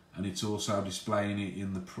 and it's also displaying it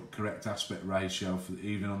in the correct aspect ratio for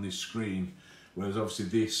even on this screen, whereas obviously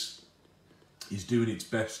this is doing its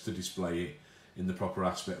best to display it in the proper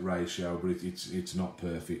aspect ratio, but it's not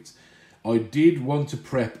perfect. I did want to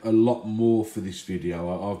prep a lot more for this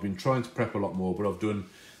video. I've been trying to prep a lot more, but I've done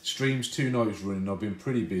streams 2 nights running. I've been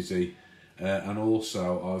pretty busy, and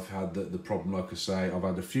also I've had the problem, like I say, I've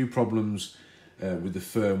had a few problems with the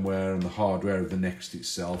firmware and the hardware of the Next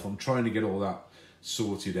itself. I'm trying to get all that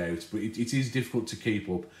sorted out, but it is difficult to keep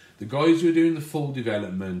up. The guys who are doing the full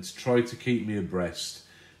development try to keep me abreast,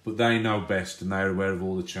 but they know best and they're aware of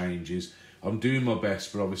all the changes. I'm doing my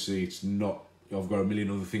best, but obviously it's not. I've got a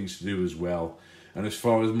million other things to do as well. And as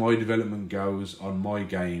far as my development goes on my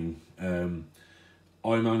game, I'm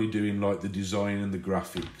only doing like the design and the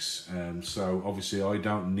graphics. So obviously I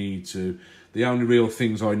don't need to. The only real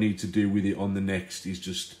things I need to do with it on the next is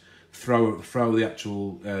just throw the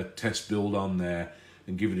actual test build on there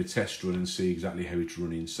and give it a test run and see exactly how it's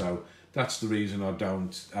running. So that's the reason I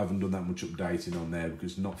haven't done that much updating on there,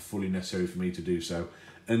 because it's not fully necessary for me to do so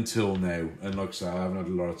until now. And like I say, I haven't had a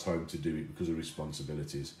lot of time to do it because of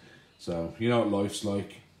responsibilities. So you know what life's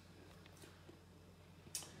like.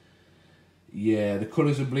 Yeah, the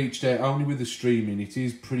colours are bleached out only with the streaming. It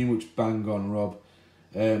is pretty much bang on, Rob.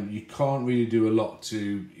 You can't really do a lot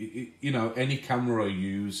to, you know, any camera I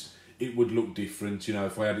use, it would look different. You know,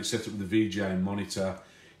 if I had it set up with the VGA monitor,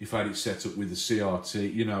 if I had it set up with the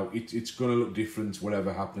CRT, you know, it's going to look different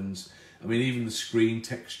whatever happens. I mean, even the screen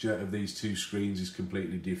texture of these two screens is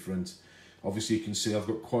completely different. Obviously, you can see I've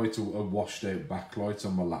got quite a washed out backlight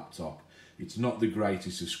on my laptop. It's not the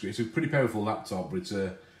greatest of screens. It's a pretty powerful laptop, but it's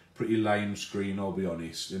a pretty lame screen, I'll be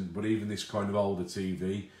honest. But even this kind of older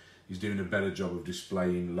TV is doing a better job of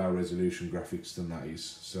displaying low resolution graphics than that is.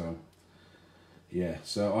 So yeah,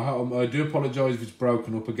 so I do apologise if it's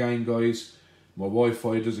broken up again, guys. My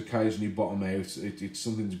Wi-Fi does occasionally bottom out. It's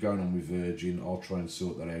something that's going on with Virgin. I'll try and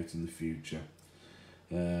sort that out in the future.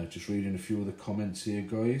 Just reading a few of the comments here,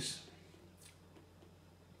 guys.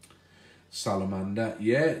 Salamander,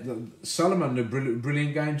 yeah, Salamander,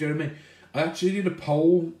 brilliant game, Jeremy. I actually did a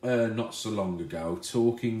poll not so long ago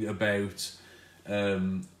talking about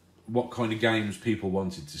what kind of games people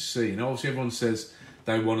wanted to see, and obviously everyone says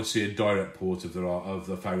they want to see a direct port of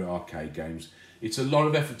their favourite arcade games. It's a lot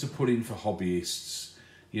of effort to put in for hobbyists,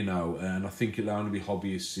 you know, and I think it'll only be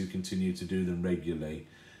hobbyists who continue to do them regularly,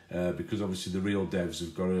 because obviously the real devs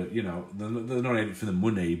have got to, you know, they're not in it for the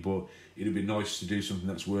money, but it'd be nice to do something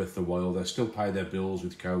that's worth the while. They still pay their bills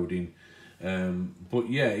with coding. But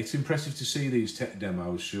yeah, it's impressive to see these tech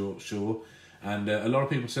demos, sure. And a lot of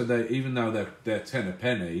people said that even though they're 10 a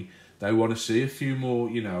penny, they want to see a few more,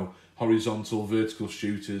 you know, horizontal, vertical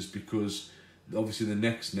shooters, because obviously the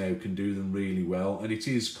next now can do them really well. And it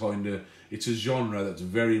is it's a genre that's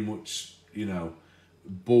very much, you know,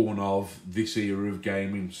 born of this era of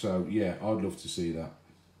gaming. So yeah, I'd love to see that.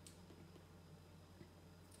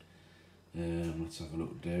 Let's have a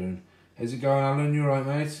look down. How's it going, Alan? You alright,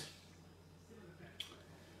 mate?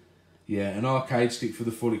 Yeah, an arcade stick for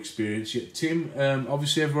the full experience. Yeah, Tim,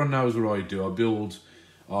 obviously everyone knows what I do. I build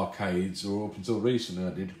arcades, or up until recently I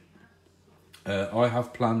did. I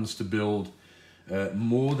have plans to build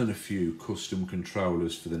more than a few custom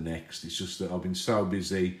controllers for the next. It's just that I've been so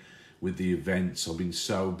busy with the events. I've been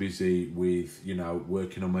so busy with, you know,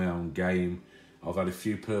 working on my own game. I've had a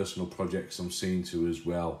few personal projects I'm seeing to as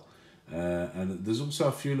well. And there's also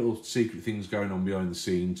a few little secret things going on behind the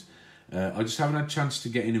scenes. I just haven't had a chance to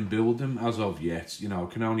get in and build them as of yet. You know,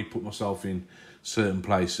 I can only put myself in certain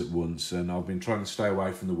place at once, and I've been trying to stay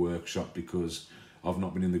away from the workshop because I've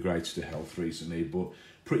not been in the greatest of health recently. But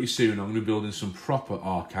pretty soon I'm going to be building some proper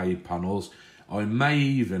arcade panels. I may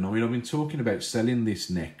even, I've been talking about selling this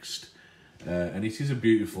next, and it is a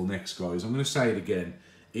beautiful next, guys. I'm going to say it again.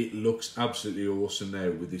 It looks absolutely awesome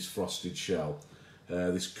now with this frosted shell.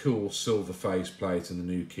 This cool silver faceplate and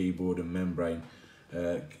the new keyboard and membrane.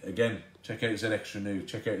 Again, check out ZX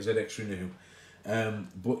Renew.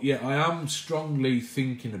 But yeah, I am strongly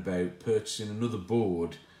thinking about purchasing another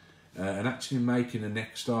board and actually making a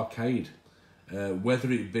next arcade. Whether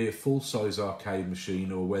it be a full-size arcade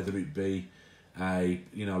machine or whether it be a,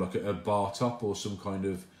 you know, like a bar top or some kind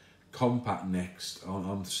of compact next.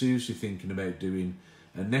 I'm seriously thinking about doing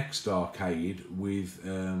a next arcade with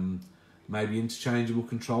maybe interchangeable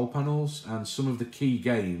control panels and some of the key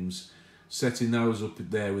games, setting those up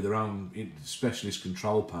there with their own specialist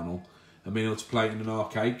control panel and being able to play it in an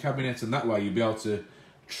arcade cabinet, and that way you'll be able to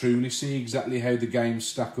truly see exactly how the games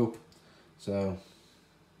stack up. So,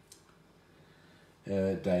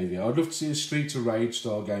 Dave, yeah, I'd love to see a Streets of Rage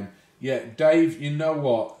style game. Yeah, Dave, you know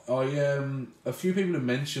what? A few people have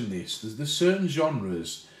mentioned this. There's certain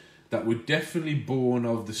genres that were definitely born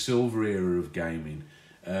of the silver era of gaming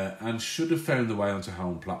and should have found their way onto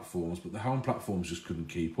home platforms, but the home platforms just couldn't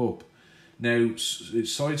keep up. Now,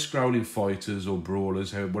 side-scrolling fighters or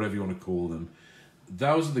brawlers, whatever you want to call them,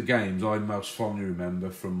 those are the games I most fondly remember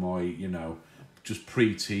from my, you know, just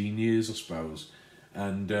pre-teen years, I suppose.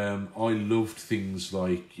 And I loved things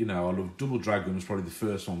like, you know, I loved Double Dragon was probably the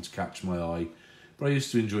first one to catch my eye. But I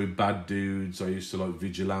used to enjoy Bad Dudes, I used to like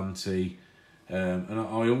Vigilante, and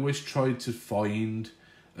I always tried to find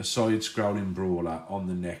a side-scrolling brawler on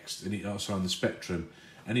the Next, and on the Spectrum,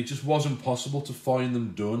 and it just wasn't possible to find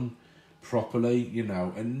them done properly, you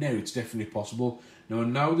know, and now it's definitely possible.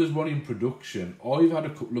 Now there's one in production. I've had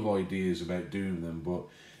a couple of ideas about doing them, but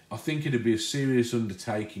I think it'd be a serious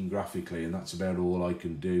undertaking graphically, and that's about all I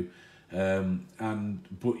can do.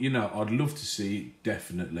 But you know, I'd love to see it,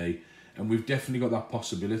 definitely, and we've definitely got that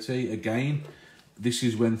possibility. Again, this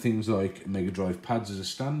is when things like Mega Drive pads as a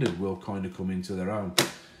standard will kind of come into their own.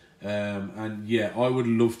 And yeah, I would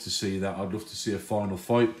love to see that. I'd love to see a Final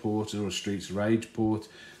Fight port or a Streets of Rage port,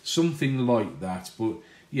 something like that. But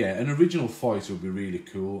yeah, an original fight would be really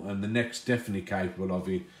cool, and the Next definitely capable of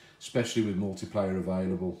it, especially with multiplayer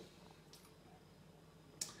available.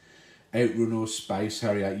 Outrun or Space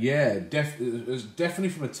Harrier, yeah, definitely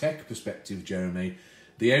from a tech perspective, Jeremy.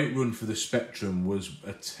 The Outrun for the Spectrum was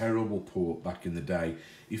a terrible port back in the day.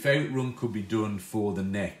 If Outrun could be done for the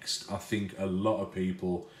Next, I think a lot of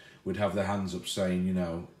people would have their hands up saying, you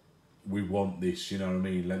know, we want this, you know what I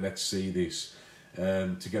mean? Let's see this.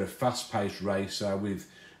 To get a fast-paced racer with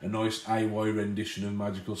a nice AY rendition of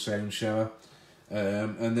Magical Sound Shower.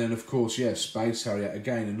 And then, of course, yeah, Space Harrier,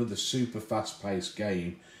 again, another super fast-paced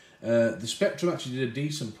game. The Spectrum actually did a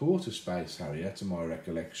decent port of Space Harrier, to my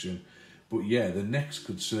recollection. But yeah, the Next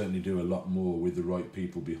could certainly do a lot more with the right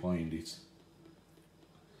people behind it.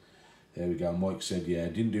 There we go. Mike said, yeah,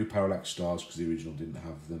 didn't do Parallax Stars because the original didn't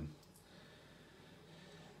have them.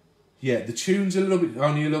 Yeah, the tune's only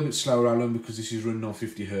a little bit slower, Alan, because this is running on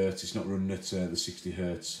 50 Hz. It's not running at the 60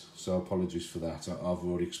 Hz. So apologies for that. I've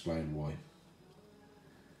already explained why.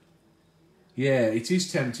 Yeah, it is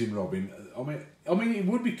tempting, Robin. I mean, it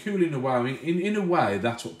would be cool in a way. I mean, in a way,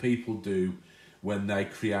 that's what people do when they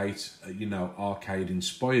create, you know,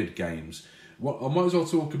 arcade-inspired games. I might as well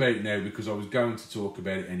talk about it now because I was going to talk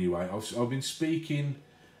about it anyway. I've been speaking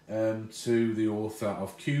to the author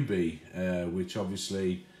of QB, which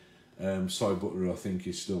obviously Cy Butler, I think,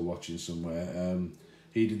 is still watching somewhere.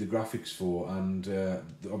 He did the graphics for, and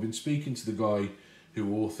I've been speaking to the guy who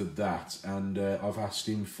authored that, and I've asked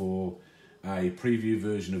him for a preview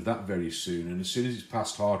version of that very soon. And as soon as it's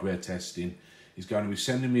passed hardware testing, he's going to be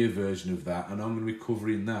sending me a version of that, and I'm going to be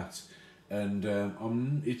covering that. And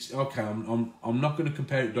I'm not going to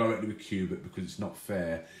compare it directly with Qubit because it's not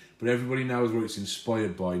fair, but everybody knows what it's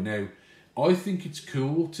inspired by. Now, I think it's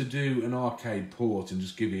cool to do an arcade port and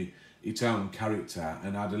just give it its own character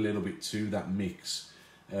and add a little bit to that mix.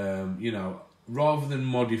 You know, rather than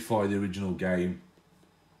modify the original game,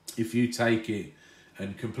 if you take it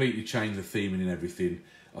and completely change the theming and everything,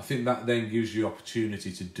 I think that then gives you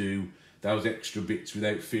opportunity to do those extra bits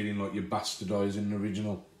without feeling like you're bastardising the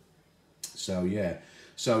original. So yeah,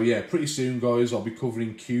 pretty soon, guys, I'll be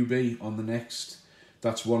covering QB on the Next.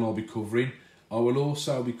 That's one I'll be covering. I will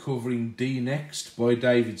also be covering D Next by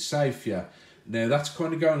David Safier. Now, that's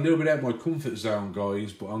kind of going a little bit out of my comfort zone,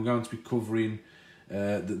 guys, but I'm going to be covering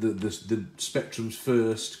the Spectrum's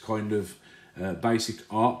first kind of basic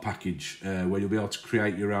art package, where you'll be able to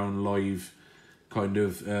create your own live kind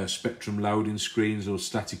of Spectrum loading screens or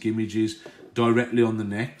static images directly on the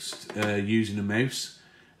Next using a mouse.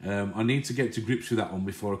 I need to get to grips with that one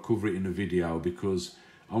before I cover it in a video, because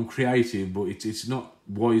I'm creative, but it's not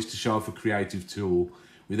wise to show off a creative tool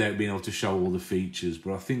without being able to show all the features.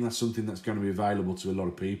 But I think that's something that's going to be available to a lot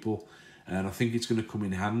of people, and I think it's going to come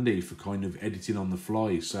in handy for kind of editing on the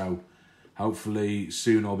fly. So hopefully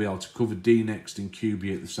soon I'll be able to cover D Next and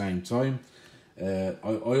QB at the same time.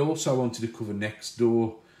 I also wanted to cover Next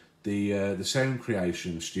Door, the sound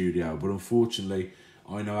creation studio, but unfortunately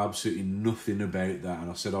I know absolutely nothing about that, and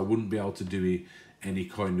I said I wouldn't be able to do it any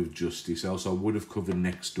kind of justice, else I would have covered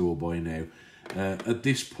Next Door by now. At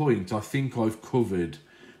this point, I think I've covered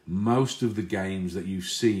most of the games that you've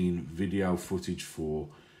seen video footage for.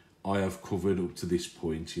 I have covered up to this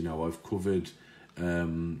point. You know, I've covered,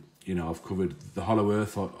 I've covered the Hollow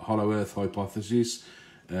Earth Hypothesis,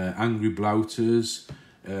 Angry Bloaters.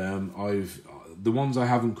 The ones I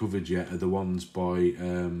haven't covered yet are the ones by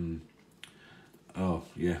oh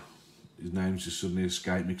yeah, his name's just suddenly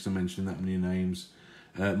escaped me because I'm mentioning that many names.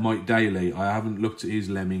 Mike Daly. I haven't looked at his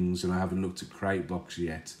Lemmings, and I haven't looked at Cratebox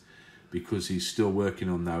yet because he's still working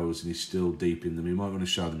on those and he's still deep in them. He might want to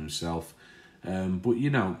show them himself. But you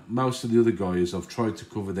know, most of the other guys, I've tried to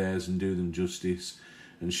cover theirs and do them justice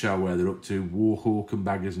and show where they're up to. Warhawk and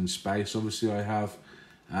Baggers in Space, obviously I have.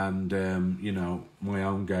 And, you know, my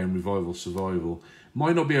own game, Revival Survival.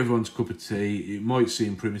 Might not be everyone's cup of tea. It might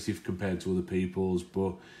seem primitive compared to other people's,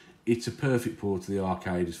 but it's a perfect port to the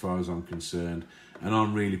arcade as far as I'm concerned. and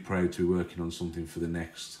I'm really proud to be working on something for the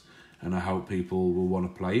next, and I hope people will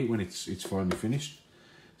want to play it when it's finally finished.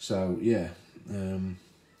 So yeah,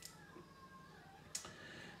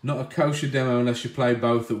 not a kosher demo unless you play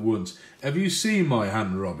both at once. Have you seen my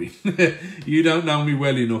hand, Robbie? You don't know me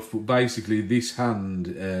well enough, but basically this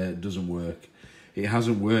hand doesn't work. It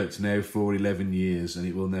hasn't worked now for 11 years, and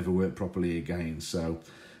it will never work properly again. So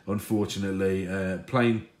unfortunately,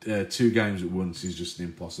 playing 2 games at once is just an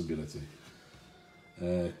impossibility.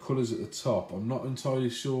 Colours at the top. I'm not entirely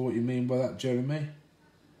sure what you mean by that, Jeremy.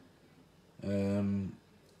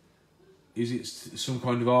 Is it some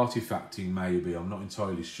kind of artifacting, maybe? I'm not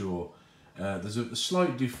entirely sure. There's a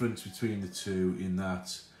slight difference between the two in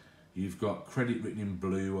that you've got credit written in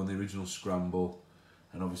blue on the original scramble,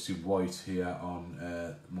 and obviously white here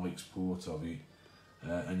on Mike's port of it.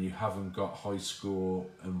 And you haven't got high score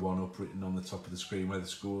and 1-up written on the top of the screen where the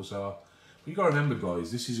scores are. But you got to remember,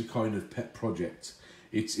 guys, this is a kind of pet project.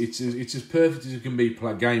 It's as perfect as it can be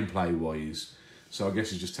gameplay wise. So I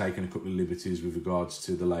guess it's just taken a couple of liberties with regards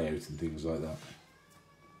to the layout and things like that.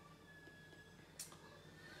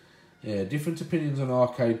 Yeah, different opinions on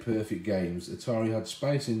arcade perfect games. Atari had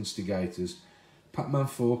Space Instigators, Pac-Man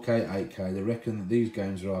 4K, 8K. They reckon that these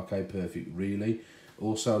games are arcade perfect, really.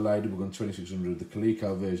 Also Ladybug on 2600, the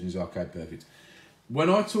Coleco version is arcade perfect. When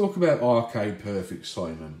I talk about arcade perfect,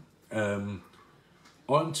 Simon, I'm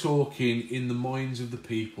talking in the minds of the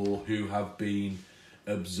people who have been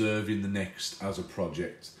observing the next as a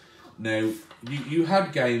project. Now, you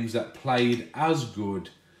had games that played as good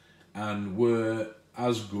and were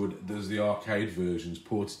as good as the arcade versions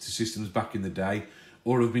ported to systems back in the day,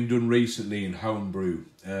 or have been done recently in homebrew.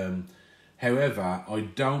 However, I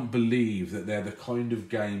don't believe that they're the kind of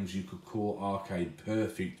games you could call arcade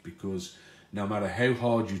perfect, because no matter how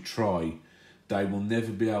hard you try, they will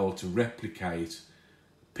never be able to replicate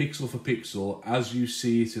pixel for pixel as you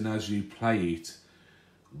see it and as you play it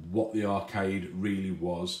what the arcade really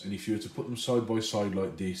was. And if you were to put them side by side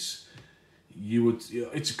like this, you would,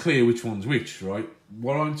 it's clear which one's which, right?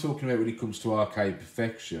 What I'm talking about when it comes to arcade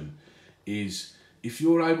perfection is if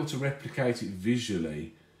you're able to replicate it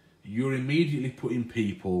visually, you're immediately putting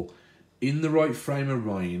people in the right frame of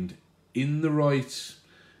mind, in the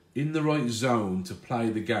right zone to play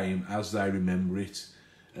the game as they remember it.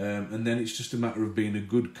 And then it's just a matter of being a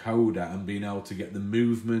good coder and being able to get the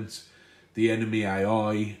movement, the enemy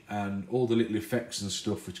AI, and all the little effects and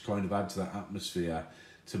stuff which kind of add to that atmosphere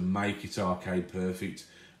to make it arcade perfect.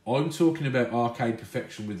 I'm talking about arcade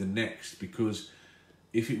perfection with the next, because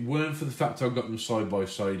if it weren't for the fact I've got them side by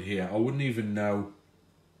side here, I wouldn't even know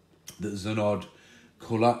that there's an odd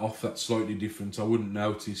colour off that's slightly different. I wouldn't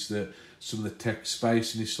notice that some of the text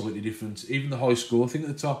spacing is slightly different. Even the high score thing at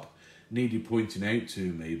the top needed pointing out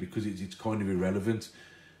to me, because it's kind of irrelevant.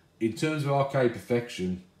 In terms of arcade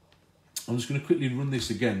perfection, I'm just going to quickly run this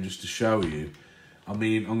again just to show you. I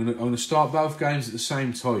mean, I'm going to start both games at the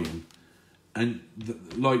same time, and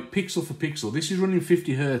like pixel for pixel, this is running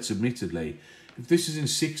 50 Hertz admittedly. If this is in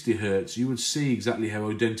 60 Hertz, you would see exactly how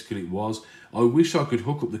identical it was. I wish I could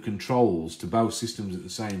hook up the controls to both systems at the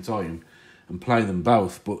same time and play them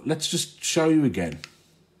both, but let's just show you again.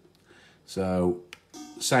 So,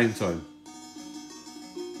 same time.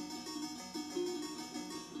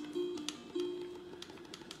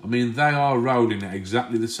 I mean, they are rolling at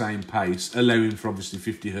exactly the same pace, allowing for obviously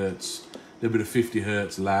 50 Hertz, a little bit of 50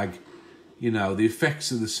 Hertz lag. You know, the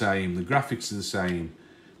effects are the same, the graphics are the same,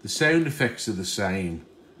 the sound effects are the same,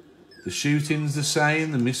 the shooting's the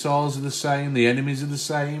same, the missiles are the same, the enemies are the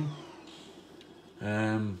same.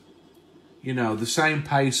 You know, the same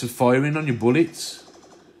pace of firing on your bullets.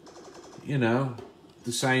 You know,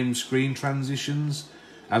 the same screen transitions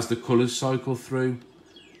as the colours cycle through.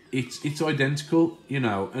 It's identical, you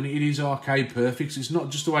know, and it is arcade perfect. It's not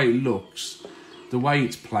just the way it looks, the way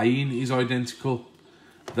it's playing is identical.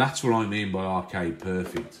 That's what I mean by arcade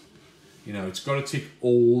perfect. You know, it's got to tick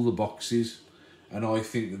all the boxes, and I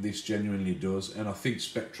think that this genuinely does, and I think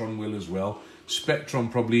Spectron will as well.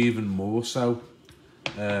 Spectron probably even more so.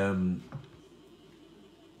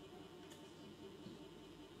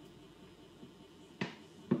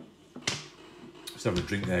 Just having a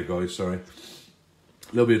drink there, guys, sorry.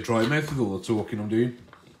 A little bit of dry mouth with all the talking I'm doing.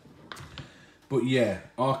 But yeah,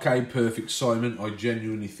 arcade perfect, Simon. I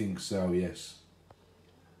genuinely think so, yes.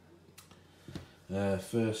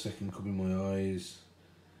 First, second, covering my eyes.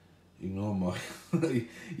 Ignore my...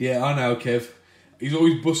 Yeah, I know, Kev. He's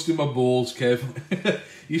always busting my balls, Kev.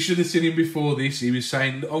 You should have seen him before this. He was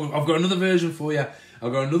saying, oh, I've got another version for you.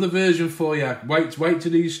 I've got another version for you. Wait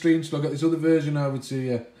till these streams till I got this other version over to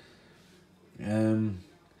you.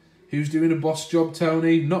 Who's doing a boss job,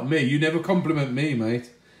 Tony? Not me. You never compliment me, mate.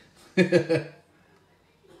 The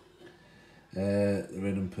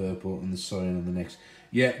red and purple and the sign on the next.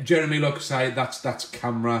 Yeah, Jeremy, like I say, that's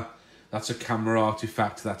camera. That's a camera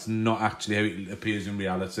artifact. That's not actually how it appears in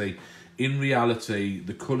reality. In reality,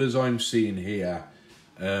 the colours I'm seeing here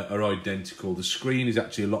are identical. The screen is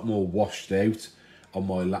actually a lot more washed out on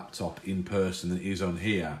my laptop in person than it is on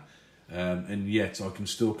here. And yet I can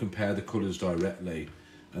still compare the colours directly.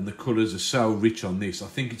 And the colours are so rich on this. I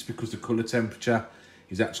think it's because the colour temperature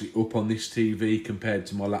is actually up on this TV compared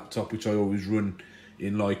to my laptop, which I always run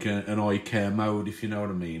in like an eye care mode, if you know what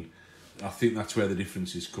I mean. I think that's where the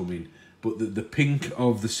difference is coming. But the pink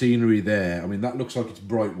of the scenery there, I mean, that looks like it's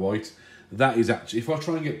bright white. That is actually, if I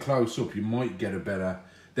try and get close up, you might get a better...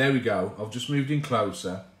 There we go. I've just moved in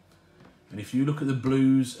closer. And if you look at the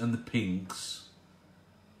blues and the pinks,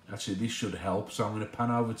 actually this should help. So I'm going to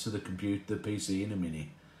pan over to the computer, the PC in a minute,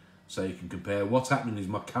 so you can compare. What's happening is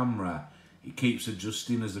my camera, it keeps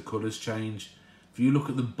adjusting as the colours change. If you look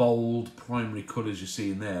at the bold primary colours you're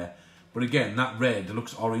seeing there, but again, that red, it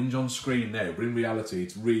looks orange on screen now, but in reality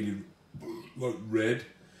it's really like red.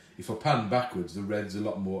 If I pan backwards, the red's a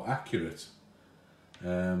lot more accurate.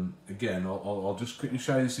 Again, I'll just quickly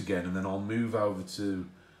show you this again, and then I'll move over to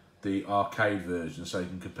the arcade version so you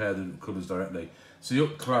can compare the colours directly. So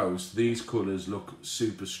up close, these colours look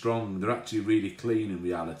super strong. They're actually really clean in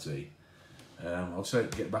reality. I'll say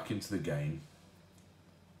get back into the game.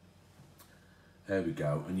 There we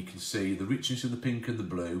go, and you can see the richness of the pink and the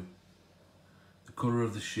blue, the colour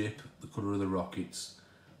of the ship, the colour of the rockets,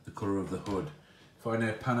 the colour of the hood. If I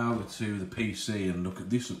now pan over to the PC and look at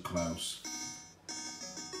this up close,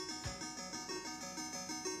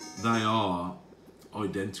 they are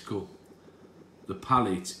identical. The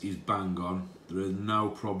palette is bang on. There are no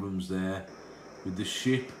problems there. With the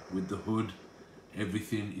ship, with the hood,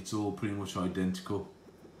 everything, it's all pretty much identical.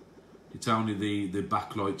 It's only the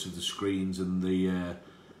backlights of the screens and the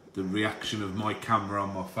reaction of my camera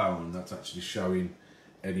on my phone that's actually showing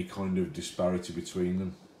any kind of disparity between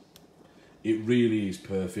them. It really is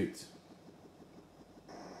perfect.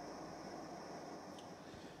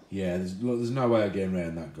 Yeah, there's no way of getting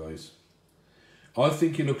around that, guys. I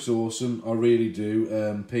think it looks awesome. I really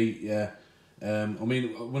do. Pete, yeah. I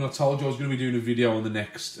mean, when I told you I was going to be doing a video on the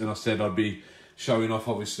next, and I said I'd be showing off,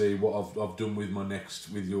 obviously, what I've done with my next,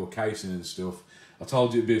 with your casing and stuff, I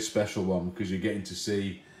told you it'd be a special one because you're getting to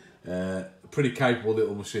see a pretty capable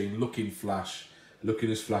little machine looking as flash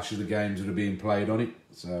as the games that are being played on it.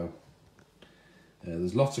 So,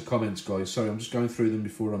 there's lots of comments, guys. Sorry, I'm just going through them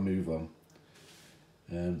before I move on.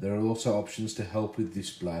 There are also options to help with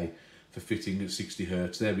display for fitting at 60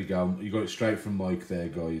 Hz. There we go. You got it straight from Mike there,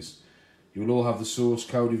 guys. You will all have the source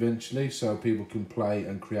code eventually, so people can play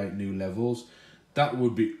and create new levels. That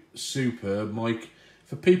would be superb, Mike.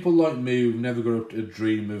 For people like me who've never got a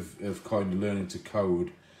dream of kind of learning to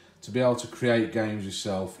code, to be able to create games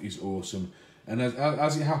yourself is awesome. And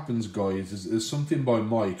as it happens, guys, there's something by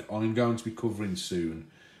Mike I'm going to be covering soon,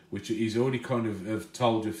 which he's already kind of have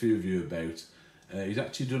told a few of you about. He's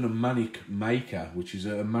actually done a Manic Maker, which is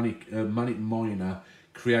a Manic Miner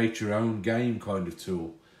create your own game kind of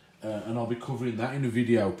tool. And I'll be covering that in a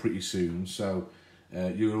video pretty soon. So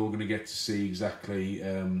you're all going to get to see exactly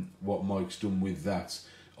what Mike's done with that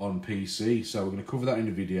on PC. So we're going to cover that in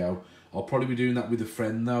a video. I'll probably be doing that with a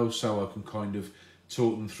friend though, so I can kind of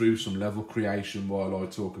talk them through some level creation while I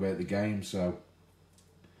talk about the game. So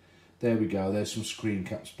there we go. There's some screen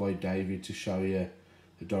caps by David to show you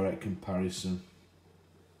a direct comparison.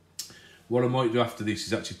 What I might do after this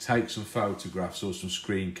is actually take some photographs or some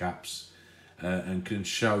screen caps and can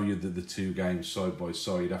show you the two games side by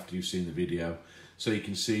side after you've seen the video, so you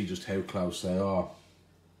can see just how close they are.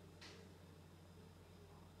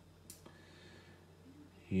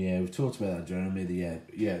 Yeah, we've talked about that, Jeremy.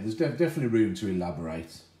 Yeah, there's definitely room to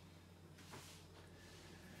elaborate.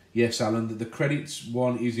 Yes, Alan, the credits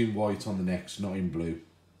one is in white on the next, not in blue.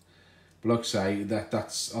 But like I say,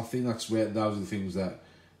 I think that's where those are the things that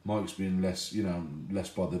Mike's been less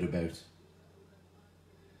bothered about.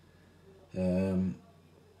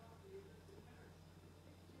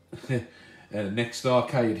 Next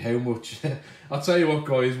arcade, how much? I'll tell you what,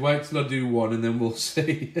 guys, wait till I do one and then we'll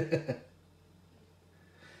see.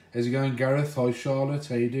 How's it going, Gareth? Hi, Charlotte,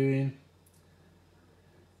 how you doing?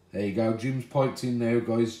 There you go, Jim's piped in now,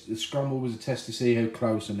 guys. The scramble was a test to see how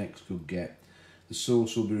close the next could get. The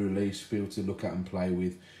source will be released for people to look at and play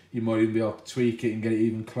with. You might even be able to tweak it and get it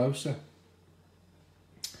even closer.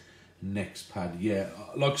 Next pad, yeah.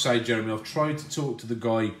 Like I say, Jeremy, I've tried to talk to the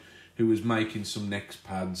guy who was making some next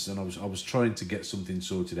pads, and I was trying to get something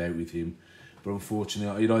sorted out with him. but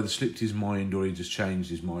unfortunately, it either slipped his mind or he just changed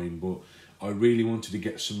his mind. But I really wanted to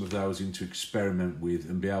get some of those in to experiment with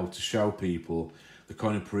and be able to show people the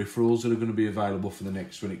kind of peripherals that are going to be available for the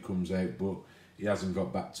next when it comes out. But he hasn't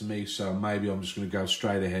got back to me, so maybe I'm just going to go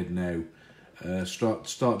straight ahead now.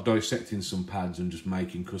 Start dissecting some pads and just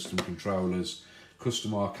making custom controllers,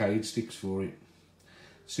 custom arcade sticks for it.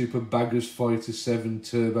 Super Baggers Fighter 7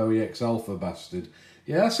 Turbo EX Alpha bastard.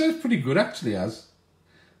 Yeah, that sounds pretty good actually, as.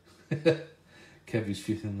 Kevin's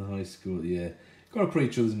fifth in the high school, yeah. Got to put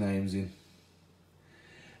each other's names in.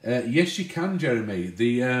 Yes, you can, Jeremy.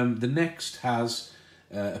 The Next has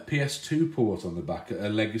a PS2 port on the back, a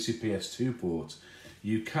legacy PS2 port.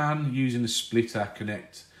 You can, using a splitter,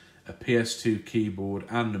 connect a PS2 keyboard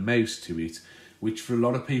and a mouse to it, which for a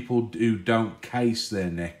lot of people who don't case their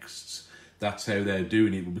Nexts, that's how they're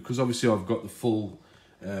doing it. But because obviously I've got the full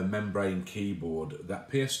membrane keyboard,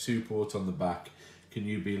 that PS2 port on the back can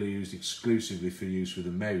be used exclusively for use with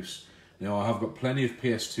a mouse. Now, I have got plenty of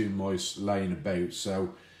PS2 mice laying about,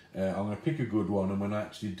 so I'm going to pick a good one, and when I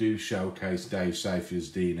actually do showcase Dave Safier's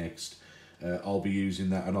D Next, I'll be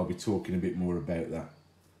using that and I'll be talking a bit more about that.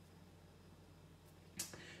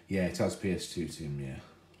 Yeah, it has PS2, Tim, yeah.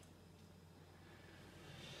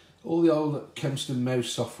 All the old Kempston mouse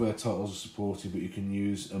software titles are supported, but you can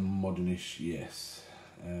use a modernish, yes.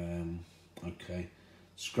 Okay.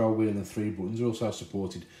 Scroll wheel and 3 buttons are also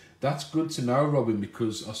supported. That's good to know, Robin,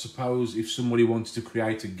 because I suppose if somebody wanted to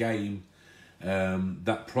create a game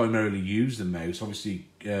that primarily used the mouse, obviously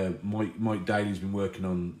Mike Daly's been working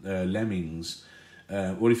on Lemmings,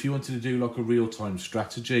 or if you wanted to do like a real-time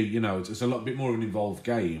strategy, you know, it's a lot bit more of an involved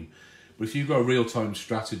game, but if you've got a real-time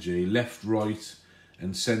strategy, left, right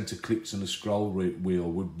and centre clicks and a scroll wheel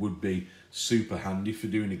would be super handy for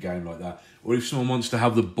doing a game like that. Or if someone wants to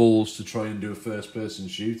have the balls to try and do a first-person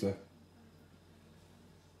shooter.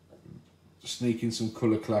 Sneaking some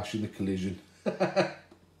colour clash in the collision.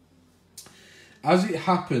 As it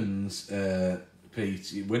happens,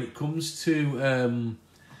 Pete, when it comes to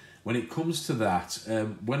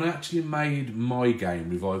that, when I actually made my game,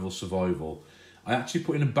 Revival Survival, I actually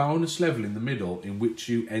put in a bonus level in the middle in which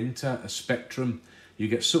you enter a spectrum. You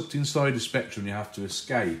get sucked inside a spectrum, you have to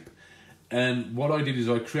escape. And what I did is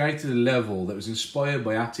I created a level that was inspired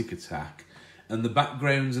by Attic Attack, and the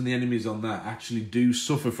backgrounds and the enemies on that actually do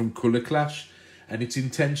suffer from colour clash, and it's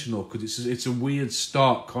intentional because it's a weird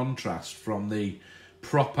stark contrast from the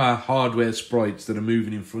proper hardware sprites that are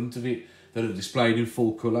moving in front of it that are displayed in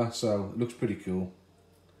full colour, so it looks pretty cool.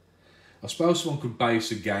 I suppose someone could base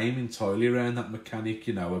a game entirely around that mechanic,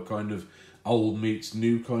 you know, a kind of old meets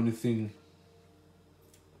new kind of thing.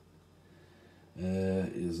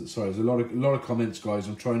 Sorry, there's a lot of comments, guys.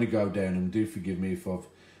 I'm trying to go down, and do forgive me if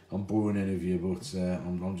I'm boring any of you, but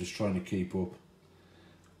I'm just trying to keep up.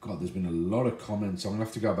 God, there's been a lot of comments. I'm gonna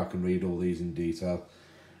have to go back and read all these in detail.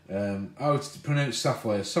 Oh, it's pronounced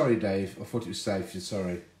Sapphire. Sorry, Dave. I thought it was Safe. You're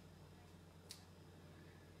sorry.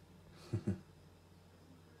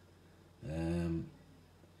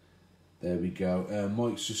 There we go.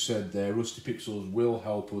 Mike's just said there, Rusty Pixels will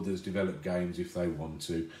help others develop games if they want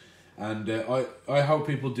to. And I hope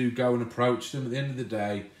people do go and approach them. At the end of the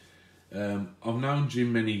day, I've known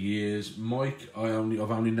Jim many years. Mike, I've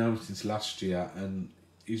only known since last year, and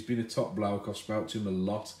he's been a top bloke. I've spoken to him a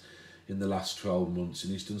lot in the last 12 months,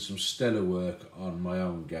 and he's done some stellar work on my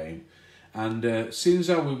own game. And seeing as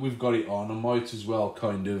how we've got it on, I might as well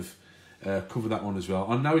kind of cover that one as well.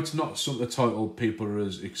 I know it's not a title people are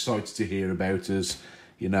as excited to hear about as,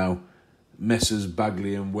 you know, Messrs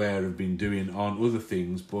Bagley and Ware have been doing on other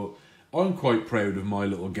things, but I'm quite proud of my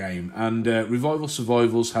little game. And Revival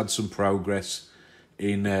Survival's had some progress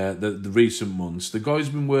in the recent months. The guys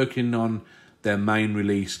have been working on their main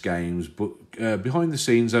release games, but behind the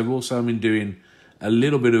scenes they've also been doing a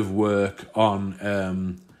little bit of work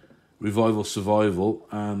on Revival Survival,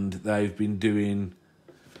 and they've been doing,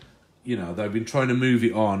 you know, they've been trying to move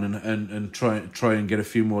it on and try and get a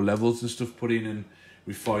few more levels and stuff put in and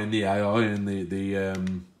refine the AI and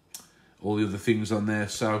the all the other things on there.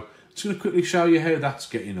 So I'm just going to quickly show you how that's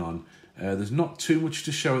getting on. There's not too much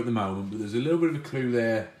to show at the moment, but there's a little bit of a clue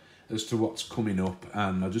there as to what's coming up,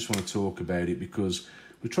 and I just want to talk about it because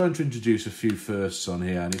we're trying to introduce a few firsts on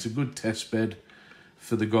here, and it's a good test bed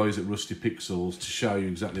for the guys at Rusty Pixels to show you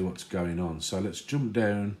exactly what's going on. So let's jump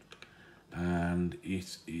down, and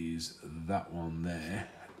it is that one there,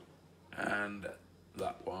 and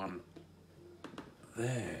that one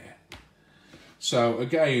there. So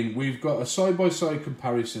again, we've got a side-by-side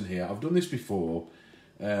comparison here. I've done this before,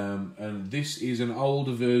 and this is an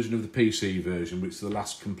older version of the PC version, which is the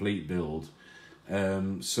last complete build.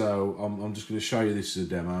 So I'm just going to show you this as a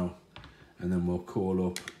demo, and then we'll call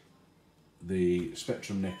up the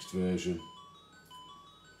Spectrum Next version.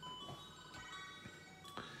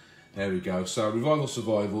 There we go. So Revival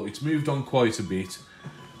Survival, it's moved on quite a bit.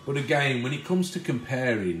 But again, when it comes to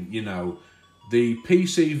comparing, you know, the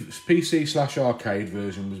PC/arcade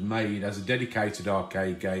version was made as a dedicated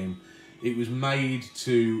arcade game. It was made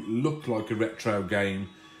to look like a retro game,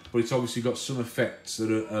 but it's obviously got some effects that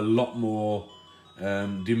are a lot more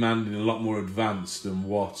demanding, a lot more advanced than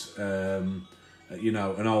what you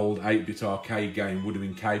know, an old 8-bit arcade game would have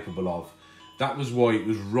been capable of. That was why it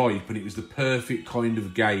was ripe, and it was the perfect kind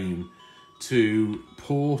of game to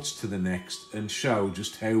port to the Next and show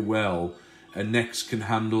just how well a Next can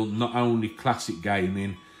handle not only classic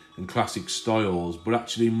gaming and classic styles, but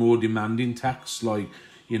actually more demanding tasks like,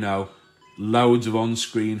 you know, loads of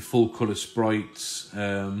on-screen full-colour sprites,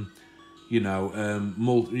 multi-layered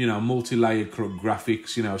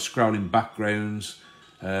graphics, you know, scrolling backgrounds,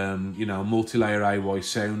 you know, multi-layer AY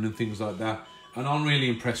sound and things like that. And I'm really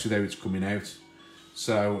impressed with how it's coming out.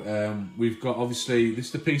 So we've got, obviously, this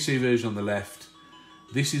is the PC version on the left.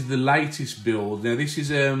 This is the latest build. Now this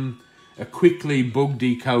is a quickly bug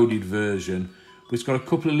decoded version, but it's got a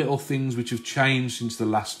couple of little things which have changed since the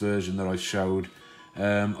last version that I showed.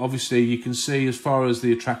 Obviously you can see, as far as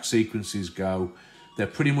the track sequences go, they're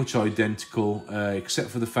pretty much identical, except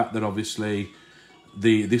for the fact that obviously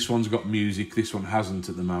this one's got music, this one hasn't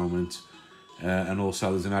at the moment. And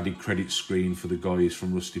also there's an added credit screen for the guys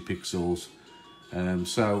from Rusty Pixels.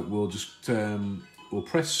 So we'll just we'll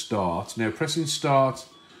press start. Now pressing start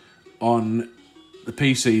on the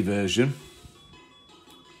PC version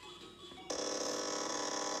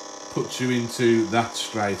puts you into that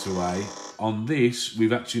straight away. On this,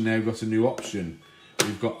 we've actually now got a new option.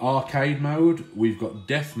 We've got arcade mode, we've got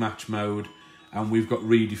deathmatch mode, and we've got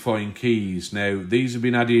redefine keys. Now these have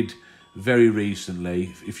been added very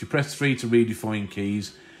recently. If you press 3 to redefine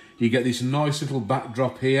keys, you get this nice little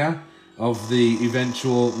backdrop here of the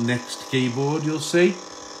eventual Next keyboard, you'll see,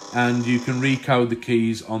 and you can recode the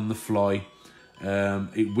keys on the fly.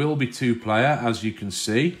 It will be 2-player, as you can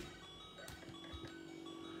see.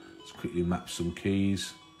 Let's quickly map some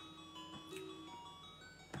keys.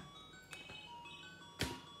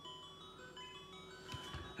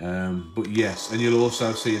 But yes, and you'll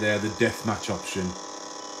also see there the deathmatch option.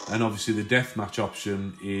 And obviously the deathmatch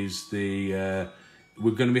option is the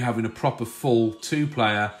we're going to be having a proper full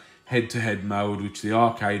 2-player head-to-head mode, which the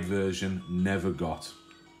arcade version never got.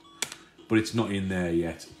 But it's not in there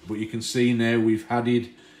yet. But you can see now we've added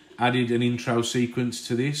an intro sequence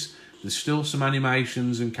to this. There's still some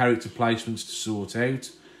animations and character placements to sort out,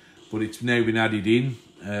 but it's now been added in.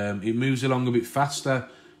 It moves along a bit faster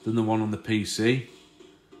than the one on the PC.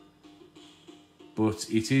 But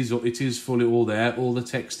it is fully all there, all the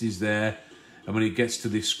text is there, and when it gets to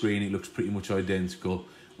this screen it looks pretty much identical.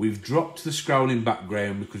 We've dropped the scrolling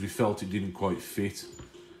background because we felt it didn't quite fit,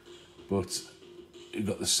 but you've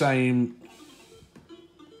got the same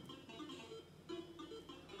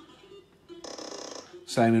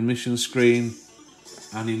admission screen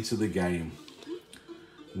and into the game.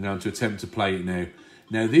 I'm going to attempt to play it now.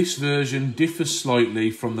 Now this version differs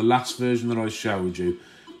slightly from the last version that I showed you.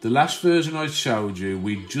 The last version I showed you,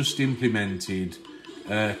 we just implemented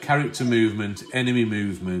character movement, enemy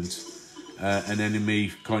movement, and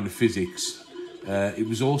enemy kind of physics. It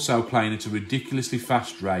was also playing at a ridiculously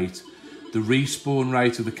fast rate. The respawn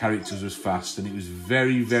rate of the characters was fast, and it was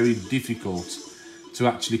very, very difficult to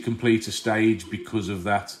actually complete a stage because of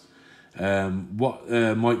that. What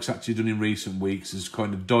Mike's actually done in recent weeks is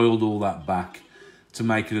kind of dialed all that back to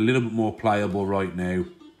make it a little bit more playable right now.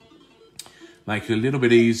 Make it a little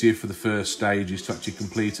bit easier for the first stages to actually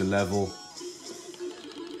complete a level.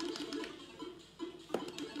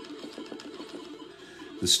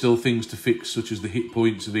 There's still things to fix, such as the hit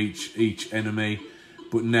points of each enemy,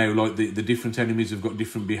 but now, like, the different enemies have got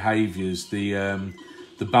different behaviours. The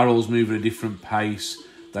barrels move at a different pace.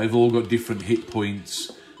 They've all got different hit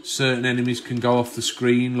points. Certain enemies can go off the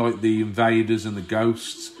screen, like the invaders and the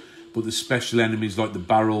ghosts, but the special enemies, like the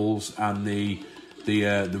barrels and the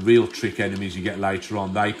real trick enemies you get later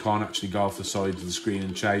on, they can't actually go off the sides of the screen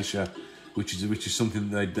and chase you, which is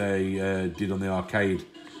something that they did on the arcade.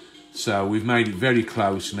 So we've made it very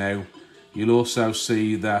close now. You'll also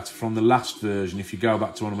see that from the last version, if you go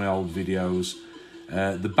back to one of my old videos,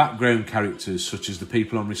 the background characters, such as the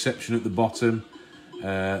people on reception at the bottom,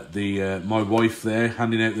 my wife there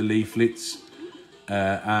handing out the leaflets,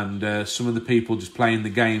 and some of the people just playing the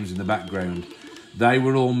games in the background, they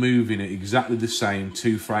were all moving at exactly the same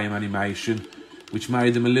 2-frame animation, which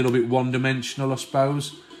made them a little bit one-dimensional, I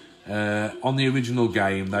suppose. On the original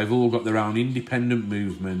game, they've all got their own independent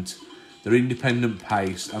movement, They're independent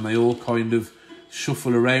paced, and they all kind of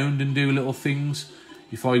shuffle around and do little things.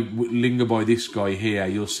 If I linger by this guy here,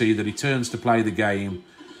 you'll see that he turns to play the game,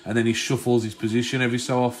 and then he shuffles his position every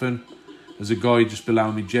so often. There's a guy just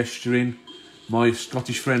below me gesturing. My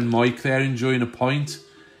Scottish friend Mike there enjoying a pint.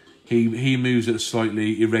 He moves at a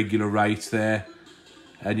slightly irregular rate there,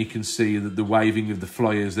 and you can see that the waving of the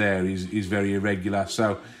flyers there is very irregular.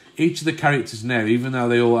 So each of the characters now, even though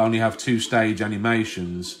they all only have 2-stage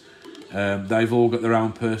animations, they've all got their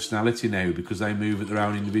own personality now because they move at their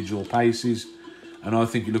own individual paces, and I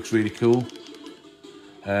think it looks really cool.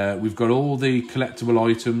 We've got all the collectible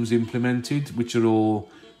items implemented, which are all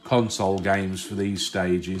console games for these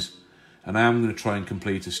stages, and I am going to try and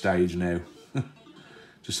complete a stage now,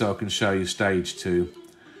 just so I can show you stage 2.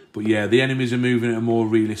 But yeah, the enemies are moving at a more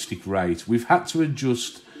realistic rate. We've had to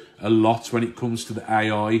adjust a lot when it comes to the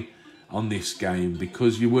AI on this game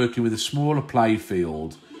because you're working with a smaller play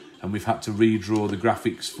field, and we've had to redraw the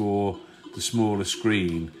graphics for the smaller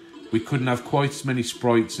screen. We couldn't have quite as many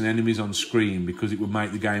sprites and enemies on screen because it would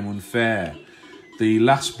make the game unfair. The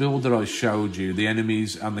last build that I showed you, the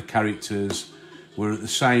enemies and the characters were at the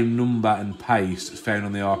same number and pace as found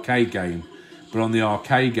on the arcade game. But on the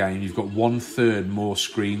arcade game, you've got 1/3 more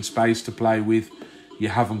screen space to play with. You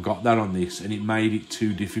haven't got that on this, and it made it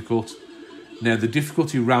too difficult. Now, the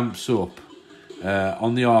difficulty ramps up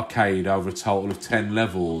on the arcade over a total of 10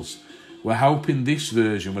 levels. We're hoping this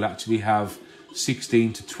version will actually have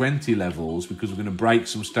 16 to 20 levels because we're going to break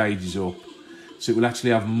some stages up. So it will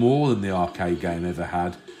actually have more than the arcade game ever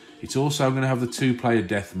had. It's also going to have the 2-player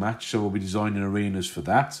deathmatch, so we'll be designing arenas for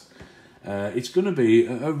that. It's going to be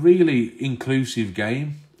a really inclusive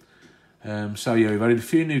game. So yeah, we've added a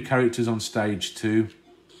few new characters on stage 2.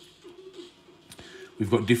 We've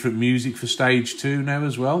got different music for stage 2 now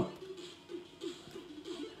as well.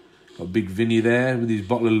 Got Big Vinny there with his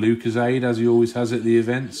bottle of Lucozade, as he always has at the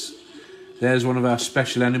events. There's one of our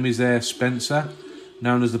special enemies there, Spencer,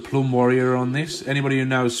 known as the Plum Warrior on this. Anybody who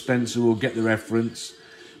knows Spencer will get the reference,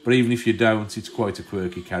 but even if you don't, it's quite a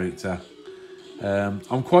quirky character.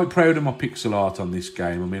 I'm quite proud of my pixel art on this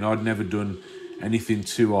game. I mean, I'd never done anything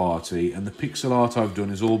too arty, and the pixel art I've done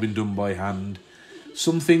has all been done by hand.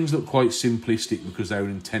 Some things look quite simplistic because they were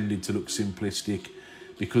intended to look simplistic,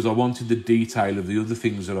 because I wanted the detail of the other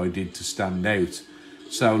things that I did to stand out.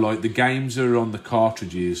 So, like, the games that are on the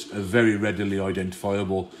cartridges are very readily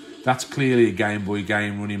identifiable. That's clearly a Game Boy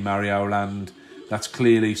game running Mario Land. That's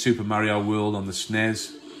clearly Super Mario World on the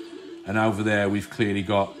SNES. And over there, we've clearly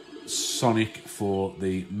got Sonic for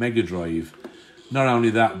the Mega Drive. Not only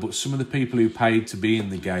that, but some of the people who paid to be in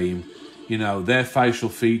the game, you know, their facial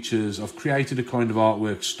features, I've created a kind of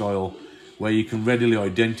artwork style where you can readily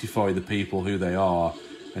identify the people who they are.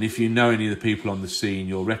 And if you know any of the people on the scene,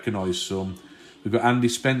 you'll recognise some. We've got Andy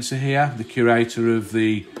Spencer here, the curator of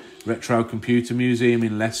the Retro Computer Museum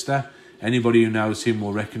in Leicester. Anybody who knows him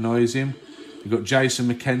will recognise him. We've got Jason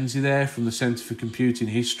McKenzie there from the Centre for Computing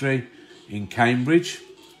History in Cambridge.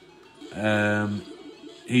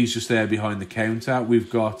 He's just there behind the counter. We've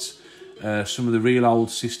got some of the real old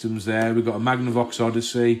systems there. We've got a Magnavox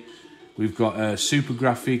Odyssey. We've got Super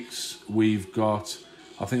Graphics. We've got,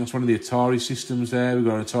 I think that's one of the Atari systems there. We've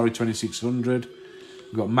got an Atari 2600.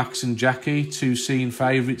 We've got Max and Jackie, 2 scene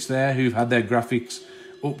favourites there, who've had their graphics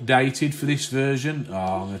updated for this version. Oh,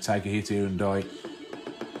 I'm going to take a hit here and die.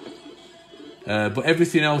 But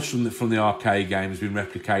everything else from the arcade game has been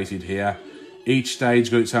replicated here. Each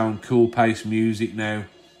stage got its own cool pace music now,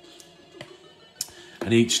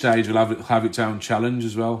 and each stage will have its own challenge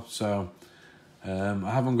as well. So I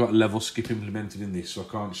haven't got a level skip implemented in this, so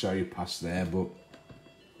I can't show you past there, but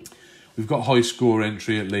we've got high score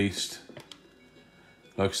entry at least.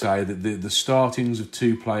 Like I say, the startings of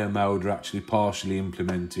 2-player mode are actually partially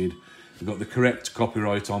implemented. We've got the correct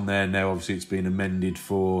copyright on there now. Obviously, it's been amended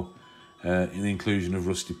for in the inclusion of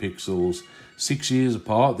rusty pixels. 6 years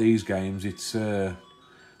apart, these games. It's been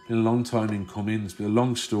a long time in coming. There's been a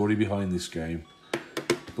long story behind this game.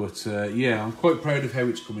 But yeah, I'm quite proud of how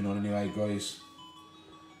it's coming on anyway, guys.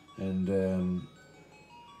 And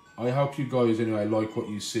I hope you guys anyway like what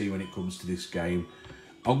you see when it comes to this game.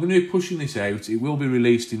 I'm going to be pushing this out. It will be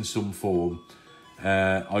released in some form.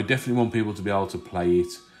 I definitely want people to be able to play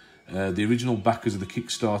it. The original backers of the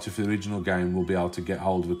Kickstarter for the original game will be able to get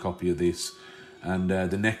hold of a copy of this. And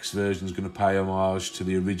the next version is going to pay homage to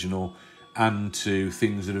the original and to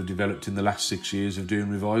things that have developed in the last 6 years of doing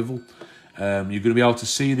Revival. You're going to be able to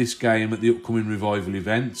see this game at the upcoming Revival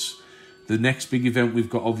events. The next big event we've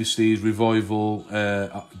got obviously is Revival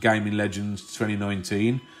Gaming Legends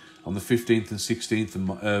 2019 on the 15th and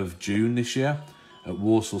 16th of June this year at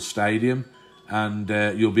Walsall Stadium. and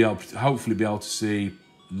you'll be able to, hopefully be able to see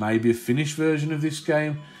maybe a finished version of this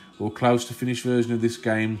game, or close to finished version of this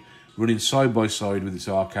game, running side by side with its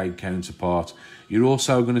arcade counterpart. You're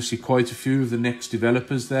also going to see quite a few of the next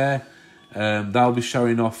developers there. They'll be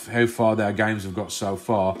showing off how far their games have got so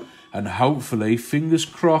far, and hopefully, fingers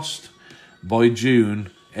crossed, by June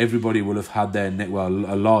everybody will have had their well,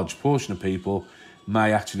 a large portion of people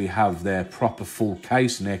may actually have their proper full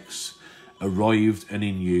case necks arrived and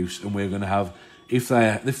in use, and we're going to have, if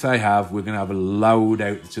they have, we're going to have a load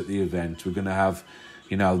out at the event. We're going to have,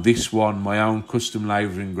 you know, this one, my own custom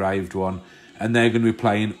laser engraved one, and they're going to be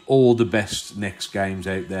playing all the best next games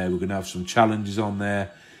out there. We're going to have some challenges on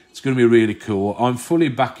there. It's going to be really cool. I'm fully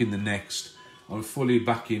backing the next. I'm fully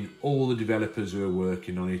backing all the developers who are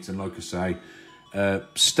working on it, and like I say,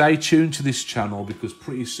 stay tuned to this channel, because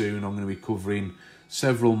pretty soon I'm going to be covering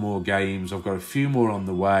several more games. I've got a few more on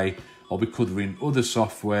the way. I'll be covering other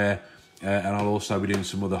software, and I'll also be doing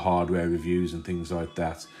some other hardware reviews and things like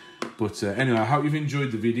that. But anyway, I hope you've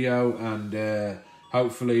enjoyed the video, and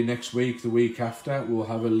hopefully next week, the week after, we'll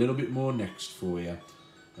have a little bit more next for you.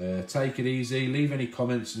 Take it easy, leave any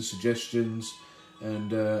comments and suggestions,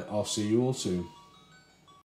 and I'll see you all soon.